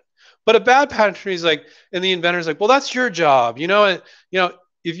do that. But a bad patent attorney is like, and the inventor's like, well, that's your job.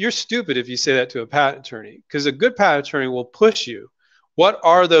 If you're stupid if you say that to a patent attorney, because a good patent attorney will push you. What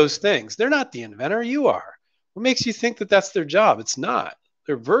are those things? They're not the inventor, you are. What makes you think that that's their job? It's not.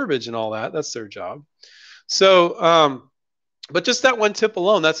 Their verbiage and all that, that's their job. So, but just that one tip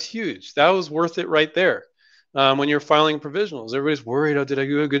alone, that's huge. That was worth it right there. When you're filing provisionals, everybody's worried, oh, did I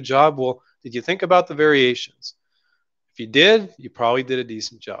do a good job? Well, did you think about the variations? If you did, you probably did a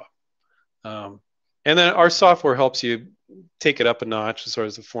decent job. And then our software helps you take it up a notch as far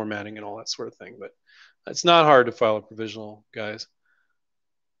as the formatting and all that sort of thing. But it's not hard to file a provisional, guys.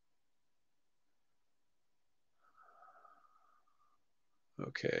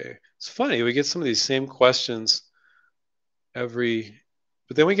 Okay. It's funny. We get some of these same questions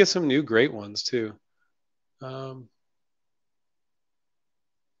but then we get some new great ones too. Um,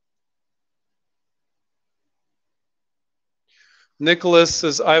 Nicholas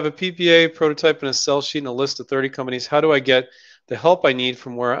says, I have a PPA prototype and a sell sheet and a list of 30 companies. How do I get the help I need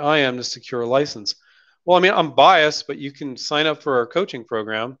from where I am to secure a license? Well, I mean, I'm biased, but you can sign up for our coaching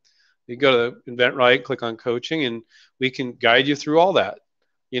program. You go to inventRight, click on coaching, and we can guide you through all that.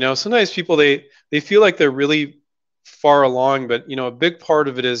 Sometimes people, they feel like they're really far along, but a big part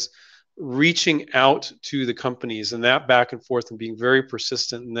of it is reaching out to the companies and that back and forth and being very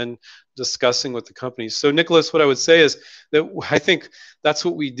persistent and then discussing with the companies. So, Nicholas, what I would say is that I think that's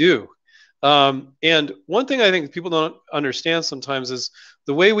what we do. And one thing I think people don't understand sometimes is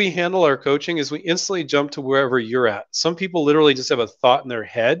the way we handle our coaching is we instantly jump to wherever you're at. Some people literally just have a thought in their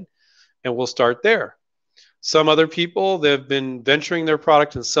head and we'll start there. Some other people, they've been venturing their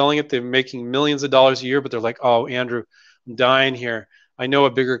product and selling it. They're making millions of dollars a year, but they're like, oh, Andrew, I'm dying here. I know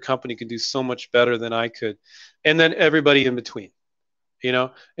a bigger company can do so much better than I could. And then everybody in between,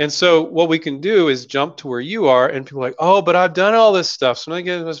 And so what we can do is jump to where you are, and people are like, oh, but I've done all this stuff, so I'm not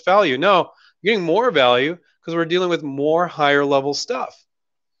getting this value. No, you're getting more value because we're dealing with more higher level stuff.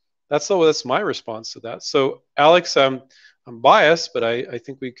 That's my response to that. So, Alex, I'm biased, but I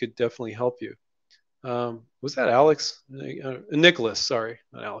think we could definitely help you. Was that Alex? Nicholas, sorry,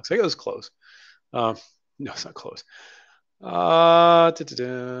 not Alex. I think it was close. No, it's not close.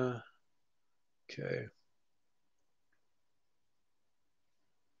 Okay.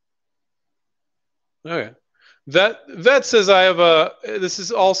 Okay. Vet says I have a. This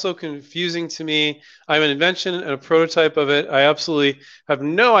is also confusing to me. I have an invention and a prototype of it. I absolutely have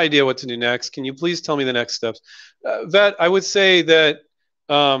no idea what to do next. Can you please tell me the next steps? Vet, I would say that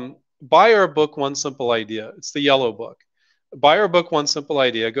buy our book, One Simple Idea. It's the yellow book. Buy our book, One Simple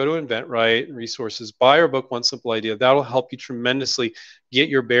Idea. Go to inventRight and resources. Buy our book, One Simple Idea. That'll help you tremendously get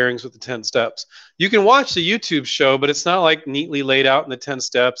your bearings with the 10 steps. You can watch the YouTube show, but it's not like neatly laid out in the 10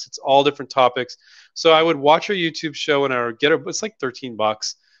 steps. It's all different topics. So I would watch our YouTube show and I would get it. It's like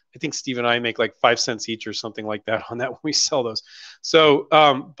 $13. I think Steve and I make like 5 cents each or something like that on that when we sell those. So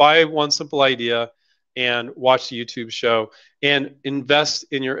buy One Simple Idea and watch the YouTube show and invest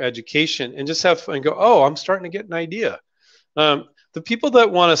in your education and just have fun and go, oh, I'm starting to get an idea. The people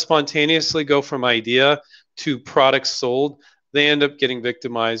that want to spontaneously go from idea to products sold, they end up getting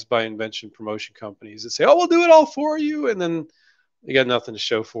victimized by invention promotion companies that say, oh, we'll do it all for you. And then you got nothing to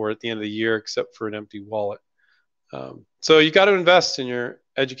show for it at the end of the year except for an empty wallet. So you got to invest in your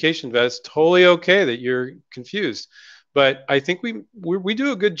education. It's totally okay that you're confused, but I think we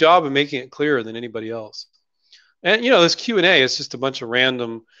do a good job of making it clearer than anybody else. And this Q&A is just a bunch of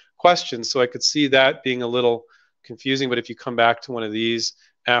random questions, so I could see that being a little confusing. But if you come back to one of these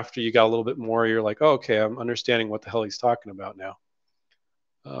after you got a little bit more, you're like, oh, okay, I'm understanding what the hell he's talking about now.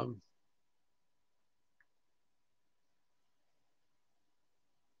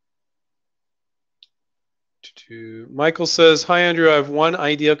 Michael says, hi, Andrew. I have one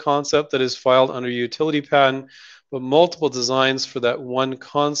idea concept that is filed under utility patent, but multiple designs for that one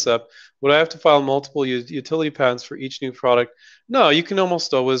concept. Would I have to file multiple utility patents for each new product? No, you can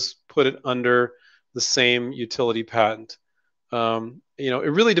almost always put it under the same utility patent.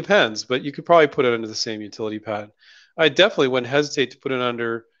 It really depends, but you could probably put it under the same utility patent. I definitely wouldn't hesitate to put it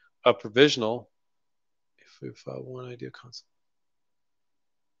under a provisional if we file one idea concept.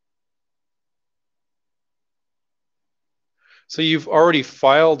 So you've already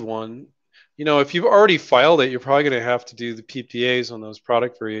filed one. If you've already filed it, you're probably going to have to do the PPAs on those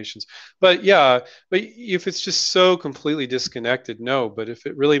product variations. But yeah, but if it's just so completely disconnected, no. But if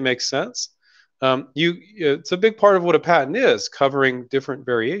it really makes sense, it's a big part of what a patent is, covering different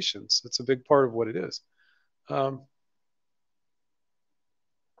variations. It's a big part of what it is.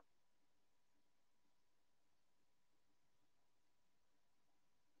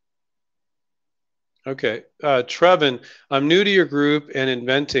 Okay. Trevin, I'm new to your group and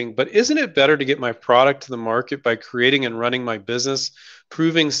inventing, but isn't it better to get my product to the market by creating and running my business,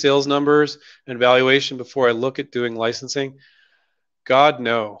 proving sales numbers and valuation before I look at doing licensing? God,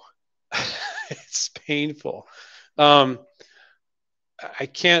 no. It's painful. I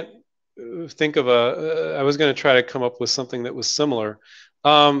can't think of I was going to try to come up with something that was similar.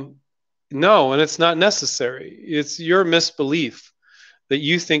 No, and it's not necessary. It's your misbelief that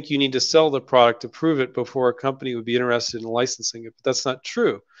you think you need to sell the product to prove it before a company would be interested in licensing it. But that's not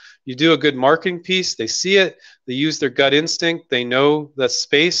true. You do a good marketing piece, they see it, they use their gut instinct, they know the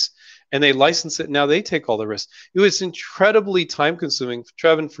space, and they license it. Now they take all the risk. It was incredibly time consuming,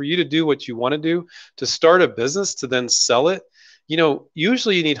 Trevin, for you to do what you want to do, to start a business, to then sell it.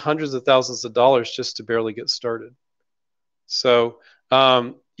 Usually you need hundreds of thousands of dollars just to barely get started. So,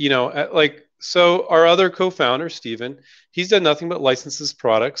 so our other co-founder, Steven, he's done nothing but licenses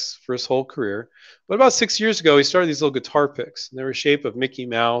products for his whole career. But about 6 years ago, he started these little guitar picks. And they were shape of Mickey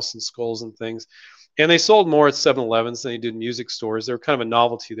Mouse and skulls and things. And they sold more at 7-Elevens than they did in music stores. They were kind of a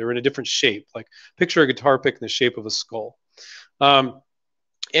novelty. They were in a different shape, like picture a guitar pick in the shape of a skull. And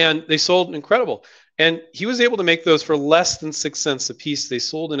they sold incredible. And he was able to make those for less than 6 cents a piece. They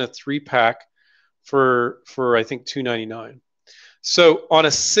sold in a 3-pack for I think $2.99. So on a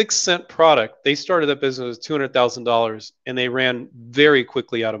 6-cent product, they started that business with $200,000, and they ran very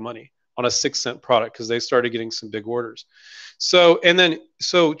quickly out of money on a 6-cent product because they started getting some big orders. So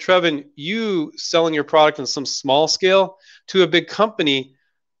Trevin, you selling your product on some small scale to a big company,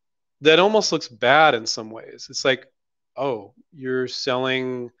 that almost looks bad in some ways. It's like, oh, you're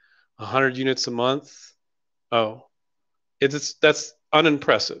selling 100 units a month. Oh, that's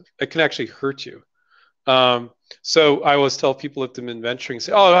unimpressive. It can actually hurt you. So I always tell people if they've been venturing,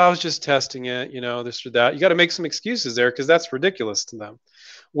 say, oh, I was just testing it, this or that. You got to make some excuses there because that's ridiculous to them.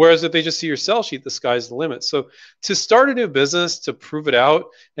 Whereas if they just see your sell sheet, the sky's the limit. So to start a new business, to prove it out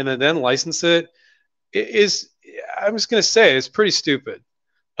and then license it is, I'm just going to say, it's pretty stupid.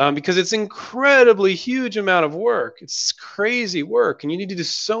 Because it's incredibly huge amount of work. It's crazy work. And you need to do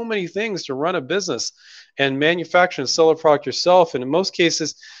so many things to run a business and manufacture and sell a product yourself. And in most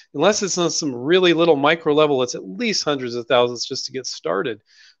cases, unless it's on some really little micro level, it's at least hundreds of thousands just to get started.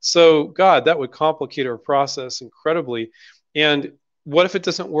 So, God, that would complicate our process incredibly. And what if it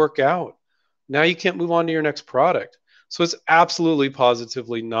doesn't work out? now you can't move on to your next product. So it's absolutely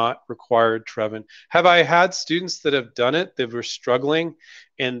positively not required, Trevin. Have I had students that have done it, that were struggling,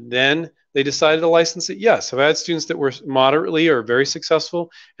 and then they decided to license it? Yes. Have I had students that were moderately or very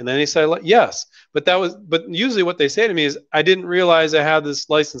successful, and then they decided, yes. But usually what they say to me is, I didn't realize I had this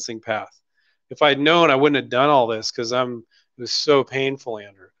licensing path. If I'd known, I wouldn't have done all this because it was so painful,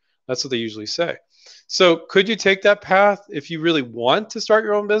 Andrew. That's what they usually say. So could you take that path if you really want to start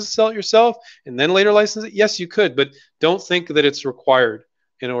your own business, sell it yourself, and then later license it? Yes, you could, but don't think that it's required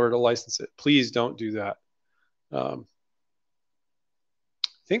in order to license it. Please don't do that. I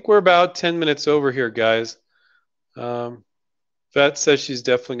think we're about 10 minutes over here, guys. Vet says she's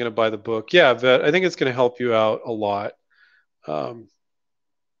definitely going to buy the book. Yeah, Vet, I think it's going to help you out a lot.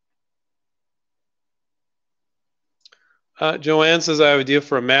 Joanne says, I have an idea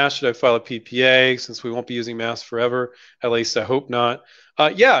for a mask. Should I file a PPA since we won't be using masks forever? At least I hope not.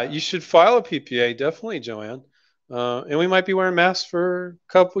 Yeah, you should file a PPA, definitely, Joanne. And we might be wearing masks for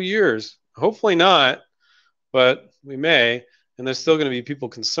a couple years. Hopefully not, but we may. And there's still going to be people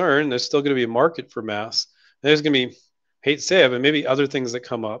concerned. There's still going to be a market for masks. And there's going to be, hate to say it, but maybe other things that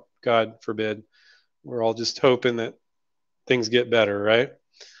come up, God forbid. We're all just hoping that things get better, right?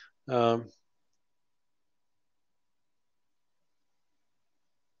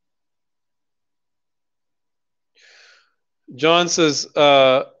 John says,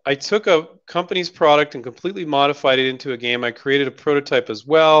 I took a company's product and completely modified it into a game. I created a prototype as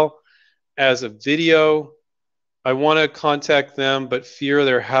well as a video. I want to contact them, but fear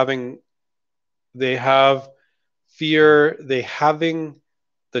they having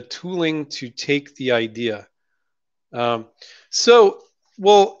the tooling to take the idea. Well,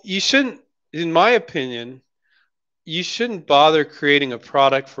 you shouldn't, in my opinion, you shouldn't bother creating a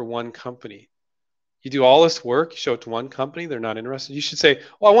product for one company. You do all this work, you show it to one company, they're not interested. You should say,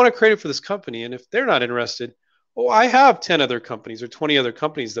 well, I want to create it for this company. And if they're not interested, oh, I have 10 other companies or 20 other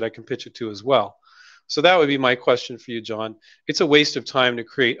companies that I can pitch it to as well. So that would be my question for you, John. It's a waste of time to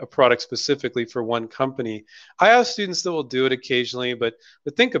create a product specifically for one company. I have students that will do it occasionally, but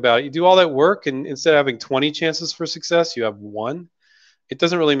think about it. You do all that work, and instead of having 20 chances for success, you have one. It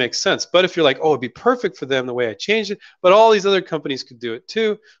doesn't really make sense. But if you're like, oh, it'd be perfect for them the way I changed it, but all these other companies could do it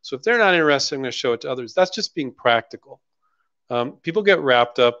too. So if they're not interested, I'm going to show it to others. That's just being practical. People get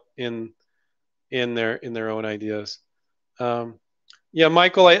wrapped up in their own ideas. Yeah,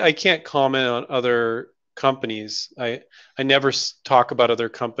 Michael, I can't comment on other companies. I never talk about other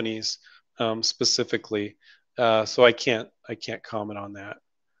companies specifically, so I can't comment on that.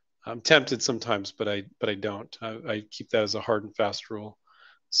 I'm tempted sometimes, but I don't. I keep that as a hard and fast rule.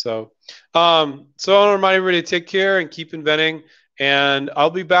 So I want to remind everybody to take care and keep inventing. And I'll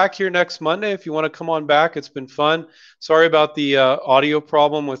be back here next Monday if you want to come on back. It's been fun. Sorry about the audio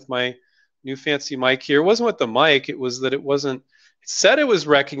problem with my new fancy mic here. It wasn't with the mic. It was that it wasn't. It said it was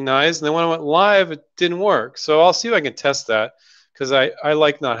recognized, and then when I went live, it didn't work. So I'll see if I can test that because I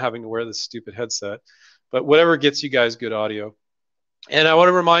like not having to wear this stupid headset. But whatever gets you guys good audio. And I want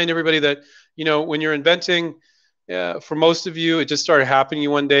to remind everybody that, when you're inventing, for most of you, it just started happening to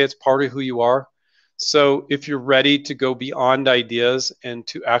you one day. It's part of who you are. So if you're ready to go beyond ideas and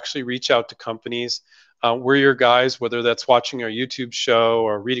to actually reach out to companies, we're your guys, whether that's watching our YouTube show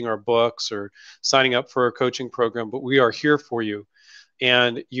or reading our books or signing up for a coaching program, but we are here for you.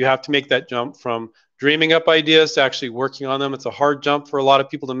 And you have to make that jump from dreaming up ideas to actually working on them. It's a hard jump for a lot of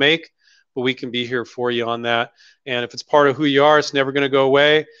people to make, but we can be here for you on that. And if it's part of who you are, it's never going to go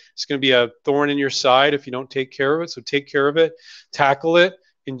away. It's going to be a thorn in your side if you don't take care of it. So take care of it, tackle it,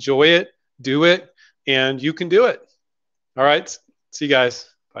 enjoy it, do it, and you can do it. All right. See you guys.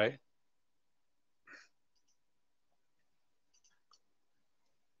 Bye.